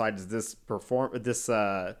terrible besides this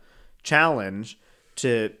challenge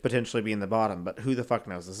to potentially be in the bottom. But who the fuck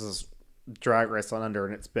knows? This is Drag Race on Under,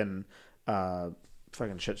 and it's been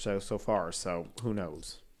fucking shit show so far. So who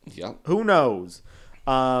knows? Yeah, who knows?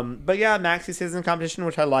 But yeah, Maxie stays in the competition,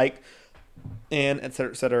 which I like, and et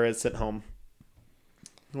cetera is sent home,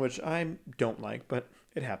 which I don't like, but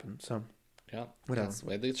it happened. So yeah, that's the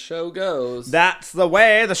way the show goes. That's the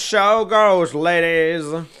way the show goes, ladies.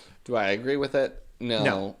 Do I agree with it?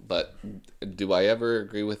 No. But do I ever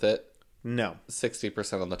agree with it? No.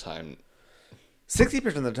 60% of the time.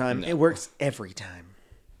 60% of the time, It works every time.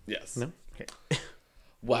 Yes. No? Okay.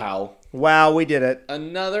 Wow, we did it.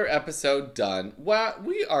 Another episode done. Wow,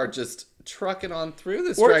 we are just trucking on through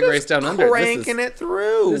this Drag Race Down Under. Cranking it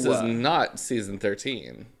through. This is not season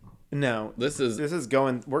 13. No. This is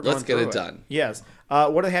going. We're going. Let's get it done. Yes.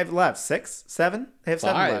 What do they have left? 6? 7? They have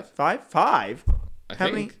 7 left. 5? 5? How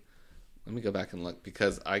many? Let me go back and look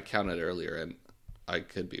because I counted earlier and I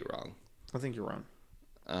could be wrong. I think you're wrong.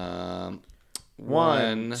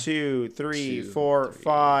 1, 2, 3, 4,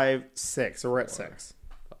 5, 6. So we're at 6.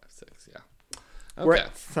 5, 6. Yeah. Okay. We're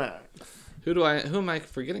at 6. Who am I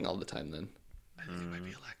forgetting all the time then? I think it might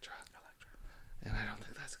be Elektra. And I don't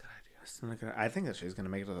think that's a good idea. I think that she's gonna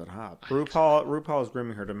make it to the top. RuPaul is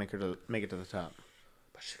grooming her to make it to the top.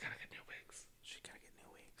 But she's gotta get new wigs.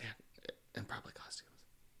 Yeah, and probably costumes.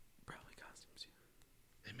 Yeah.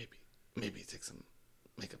 And maybe take some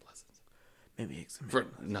makeup lessons. For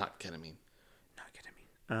not ketamine.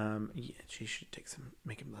 Yeah, she should take some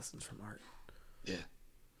makeup lessons from Art. Yeah.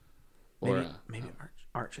 Maybe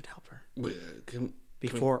Art should help her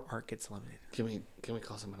before Art gets eliminated. Can we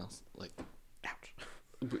call someone else? Like, ouch.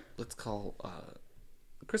 Let's call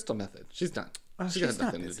Crystal Method. She's done. She's got not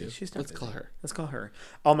nothing busy. to do. She's not Let's busy. Let's call her.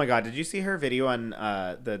 Oh my god! Did you see her video on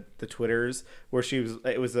the Twitters where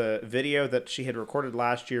it was a video that she had recorded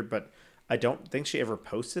last year, but I don't think she ever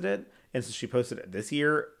posted it, and so she posted it this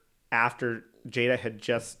year after Jada had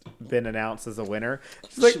just been announced as a winner.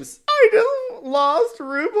 She's like, I just lost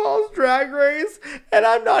RuPaul's Drag Race, and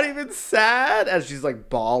I'm not even sad. As she's like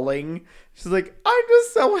bawling, she's like, I'm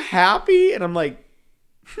just so happy, and I'm like,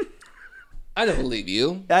 I don't believe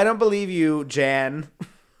you. I don't believe you, Jan.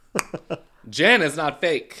 Jan is not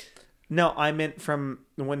fake. No, I meant from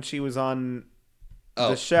when she was on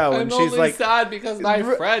the show, and I'm she's only like, sad because my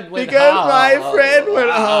friend went because home. my friend went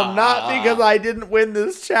home, not because I didn't win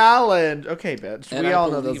this challenge. Okay, bitch. And we I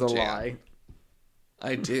all know that's a believe Jan. lie.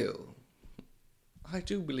 I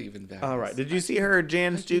do believe in that. All right. Did you see her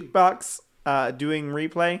Jan's Jukebox doing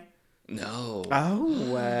replay? No.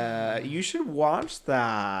 Oh, you should watch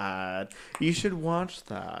that. You should watch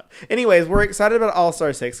that. Anyways, we're excited about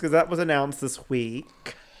All-Star 6 because that was announced this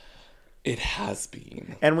week. It has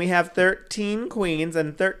been. And we have 13 queens,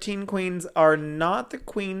 and 13 queens are not the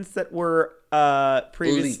queens that were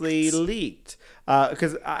previously leaked.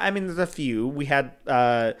 Because, I mean, there's a few. We had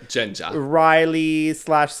Jinja. Riley /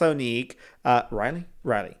 Sonique. Riley,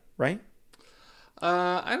 right?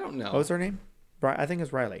 I don't know. What was her name? I think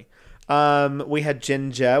it's Riley. We had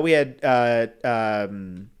Jinja. We had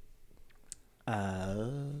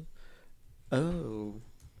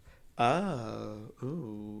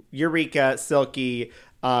Eureka, Silky,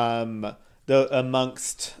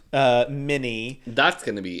 amongst Minnie. That's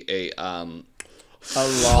going to be a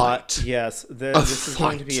lot. Yes, this is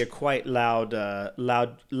going to be a quite loud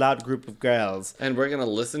group of girls. And we're going to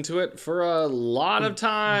listen to it for a lot of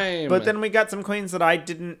time. But then we got some queens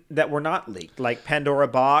that were not leaked, like Pandora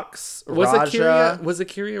Box, was Raja.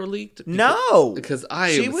 Akira leaked? No, because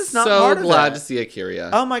she was was not so part of glad that. to see Akira.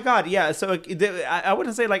 Oh my god, yeah. So I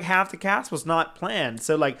wouldn't say like half the cast was not planned.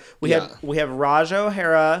 So like we have Raja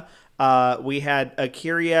O'Hara. We had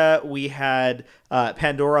Akira, we had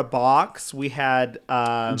Pandora Box, we had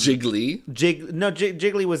Jiggly.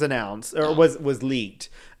 Jiggly was announced or was leaked.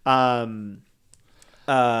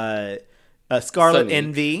 Scarlet Sonique.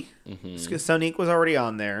 Envy. Mm-hmm. Sonique was already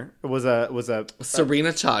on there. It was a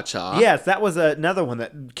Serena Cha-Cha. Yes, that was another one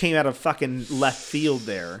that came out of fucking left field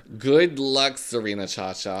there. Good luck, Serena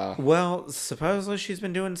Cha-Cha. Well, supposedly she's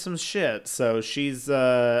been doing some shit, so she's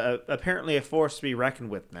apparently a force to be reckoned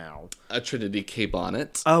with now. A Trinity K.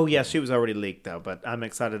 Bonnet. Oh, yeah, she was already leaked, though, but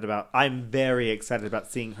I'm very excited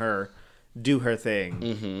about seeing her do her thing.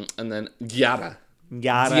 Mm-hmm. And then Yara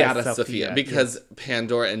Sophia. Because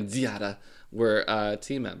Pandora and Yara were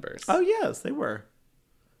team members. Oh, yes, they were.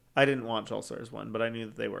 I didn't watch All Stars 1, but I knew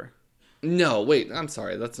that they were. No, wait, I'm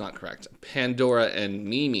sorry, that's not correct. Pandora and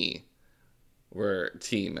Mimi were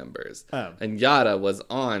team members. Oh. And Yara was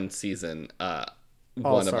on season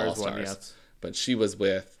one of All Stars. Yes. But she was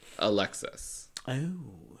with Alexis. Okay.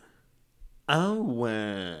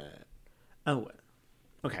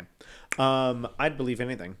 I'd believe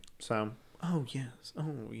anything. So, oh yes.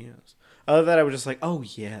 Other than that, I was just like, oh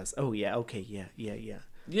yes, oh yeah, okay, yeah.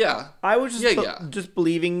 Yeah. I was just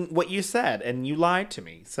believing what you said, and you lied to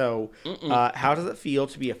me. So, how does it feel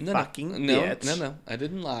to be a fucking bitch? No, I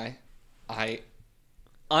didn't lie. I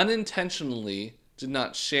unintentionally did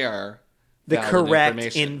not share the valid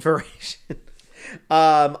correct information.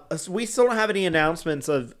 So we still don't have any announcements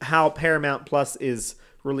of how Paramount Plus is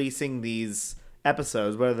releasing these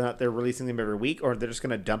episodes, whether or not they're releasing them every week or they're just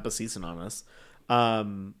going to dump a season on us.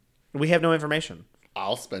 We have no information.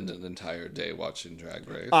 I'll spend an entire day watching Drag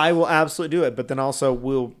Race. I will absolutely do it, but then also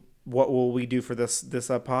what will we do for this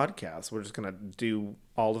podcast? We're just gonna do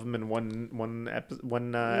all of them in one episode.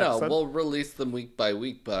 No, we'll release them week by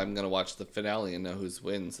week, but I'm gonna watch the finale and know who's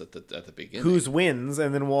wins at the beginning. Who's wins,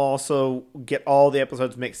 and then we'll also get all the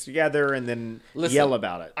episodes mixed together and then yell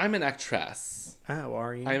about it. I'm an actress. Oh,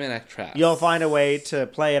 are you? I'm an actress. You'll find a way to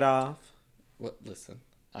play it off. What? Listen,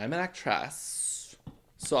 I'm an actress,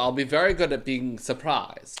 so I'll be very good at being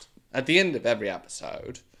surprised at the end of every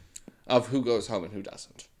episode of who goes home and who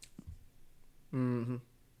doesn't. Mm-hmm.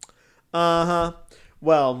 Uh-huh.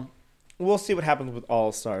 Well, we'll see what happens with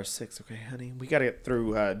All Stars 6. Okay, honey. We got to get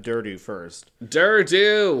through Durdu first.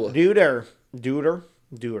 Durdu.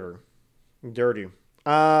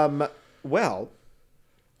 Well,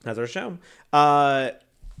 that's our show.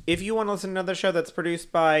 If you want to listen to another show that's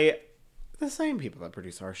produced by the same people that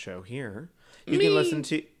produce our show here, you can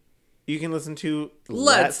listen to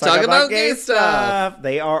Let's Talk About Gay Stuff.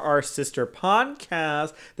 They are our sister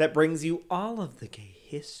podcast that brings you all of the gay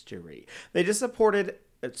history. They just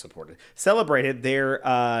celebrated their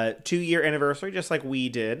 2-year anniversary just like we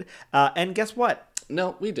did. And guess what?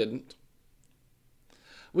 No, we didn't.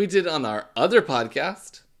 We did on our other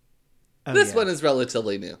podcast. This one is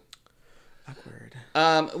relatively new. Awkward.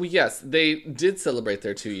 Yes, they did celebrate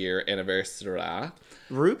their 2-year anniversary.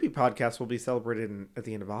 Ruby podcast will be celebrated at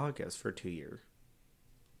the end of August for 2 years.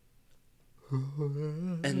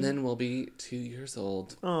 And then we'll be 2 years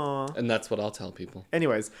old. Aww. And that's what I'll tell people.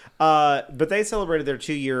 Anyways, but they celebrated their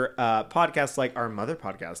 2-year podcast like our mother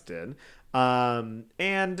podcast did.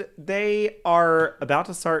 And they are about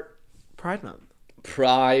to start Pride Month.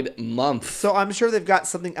 Pride Month. So I'm sure they've got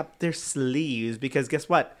something up their sleeves because guess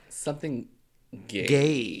what? Something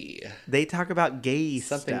Gay. They talk about gay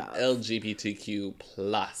Something stuff. LGBTQ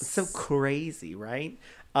plus. So crazy, right?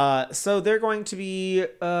 So they're going to be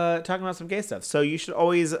talking about some gay stuff. So you should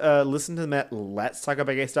always listen to them at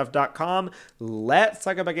letstalkaboutgaystuff.com. Let's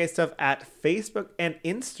Talk About Gay Stuff at Facebook and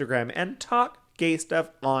Instagram, and Talk Gay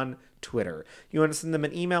Stuff on Twitter. You want to send them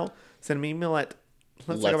an email? Send them an email at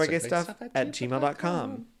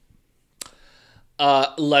letstalkaboutgaystuff@gmail.com.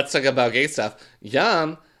 Let's talk about gay stuff.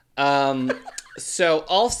 Yum. So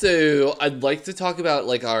also, I'd like to talk about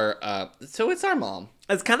like our. So it's our mom.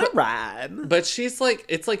 It's kind of rad. But she's like,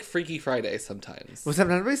 it's like Freaky Friday sometimes. Well,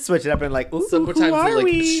 sometimes we switch it up and like, ooh, Sometimes who are like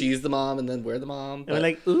we? she's the mom and then we're the mom. And we're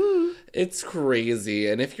like, ooh. It's crazy.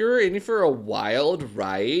 And if you're in for a wild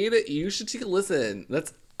ride, you should take a listen.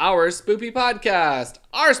 That's our Spoopy Podcast.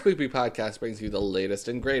 Our Spoopy Podcast brings you the latest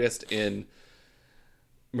and greatest in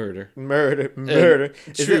murder. Murder.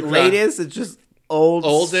 Is true it crime. latest? It's just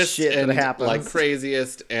oldest Shit that and happens. like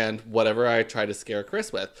craziest and whatever I try to scare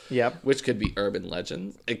Chris with. Yep. Which could be urban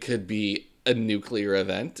legends. It could be a nuclear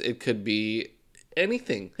event. It could be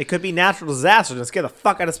anything. It could be natural disaster to scare the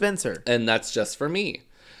fuck out of Spencer. And that's just for me.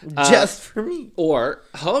 Just for me. Or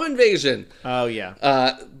home invasion. Oh,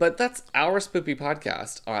 yeah. But that's our Spoopy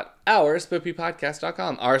Podcast on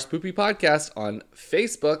ourspoopypodcast.com. Our Spoopy Podcast on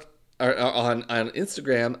Facebook, or on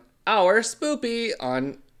Instagram. Our Spoopy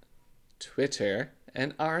on Twitter,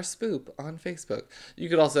 and our Spoop on Facebook. You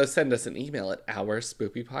could also send us an email at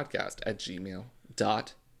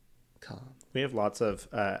ourspoopypodcast@gmail.com. We have lots of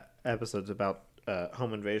episodes about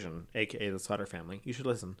home invasion, a.k.a. the Sutter family. You should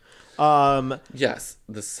listen. Yes,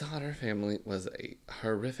 the Sutter family was a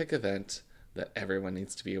horrific event that everyone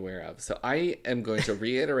needs to be aware of. So I am going to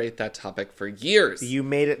reiterate that topic for years. You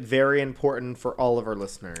made it very important for all of our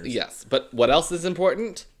listeners. Yes, but what else is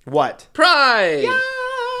important? What? Pride! Yes!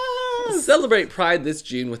 Celebrate Pride this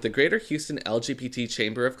June with the Greater Houston LGBT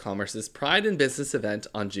Chamber of Commerce's Pride in Business event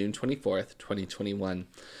on June 24th, 2021.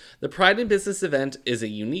 The Pride in Business event is a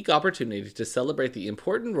unique opportunity to celebrate the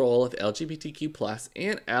important role of LGBTQ+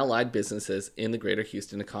 and allied businesses in the Greater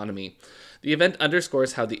Houston economy. The event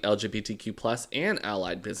underscores how the LGBTQ+ and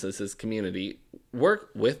allied businesses community work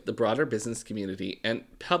with the broader business community and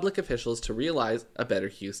public officials to realize a better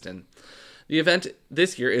Houston. The event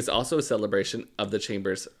this year is also a celebration of the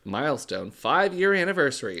Chamber's milestone 5-year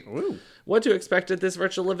anniversary. Ooh. What to expect at this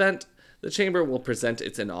virtual event? The Chamber will present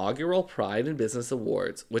its inaugural Pride in Business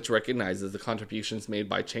Awards, which recognizes the contributions made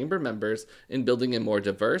by Chamber members in building a more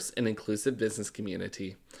diverse and inclusive business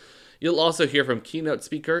community. You'll also hear from keynote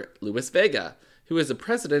speaker Luis Vega, who is the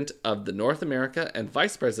president of the North America and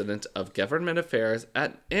vice president of government affairs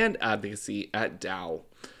and advocacy at Dow.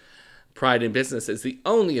 Pride in Business is the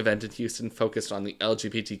only event in Houston focused on the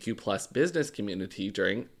LGBTQ+ business community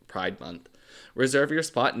during Pride Month. Reserve your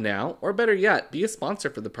spot now, or better yet, be a sponsor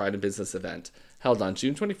for the Pride in Business event, held on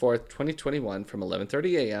June 24th, 2021 from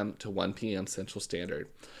 11:30 a.m. to 1 p.m. Central Standard.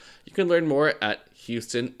 You can learn more at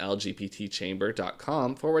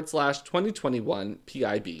HoustonLGBTChamber.com/2021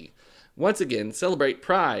 PIB. Once again, celebrate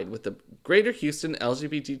Pride with the Greater Houston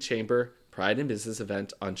LGBT Chamber Pride in Business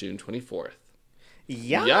event on June 24th.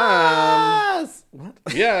 Yes! What?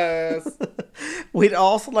 Yes! We'd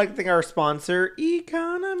also like to thank our sponsor,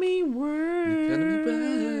 Economy Works.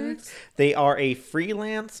 Economy Works. They are a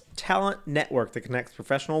freelance talent network that connects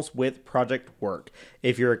professionals with project work.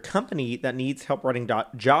 If you're a company that needs help writing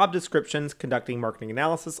job descriptions, conducting marketing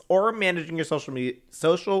analysis, or managing your social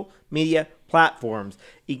media platforms,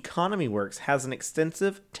 Economy Works has an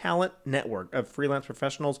extensive talent network of freelance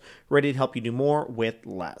professionals ready to help you do more with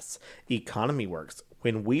less. Economy Works.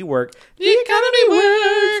 When we work, The Economy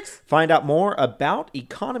Works! Find out more about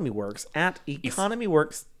Economy Works at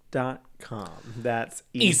economyworks.com. That's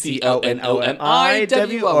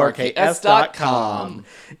ECONOMIWORKS.com.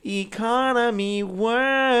 Economy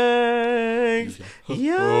Works.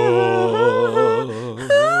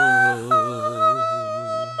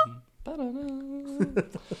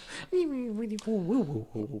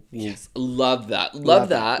 Yes, love that. Love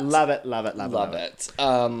that. Love it. Love it. Love it.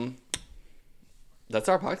 That's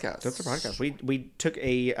our podcast. That's our podcast. We took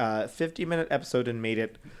a 50-minute episode and made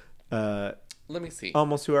it Let me see.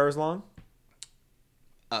 almost 2 hours long.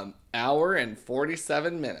 Hour and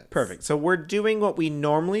 47 minutes. Perfect. So we're doing what we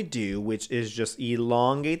normally do, which is just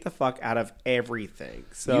elongate the fuck out of everything.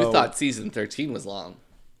 So You thought season 13 was long.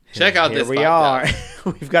 Check out here this we podcast.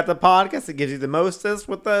 are. We've got the podcast that gives you the mostest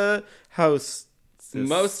with the host.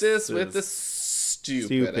 Mostest with the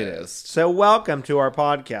stupidest. So welcome to our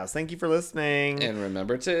podcast. Thank you for listening. And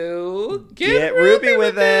remember to Get Ruby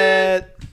with it.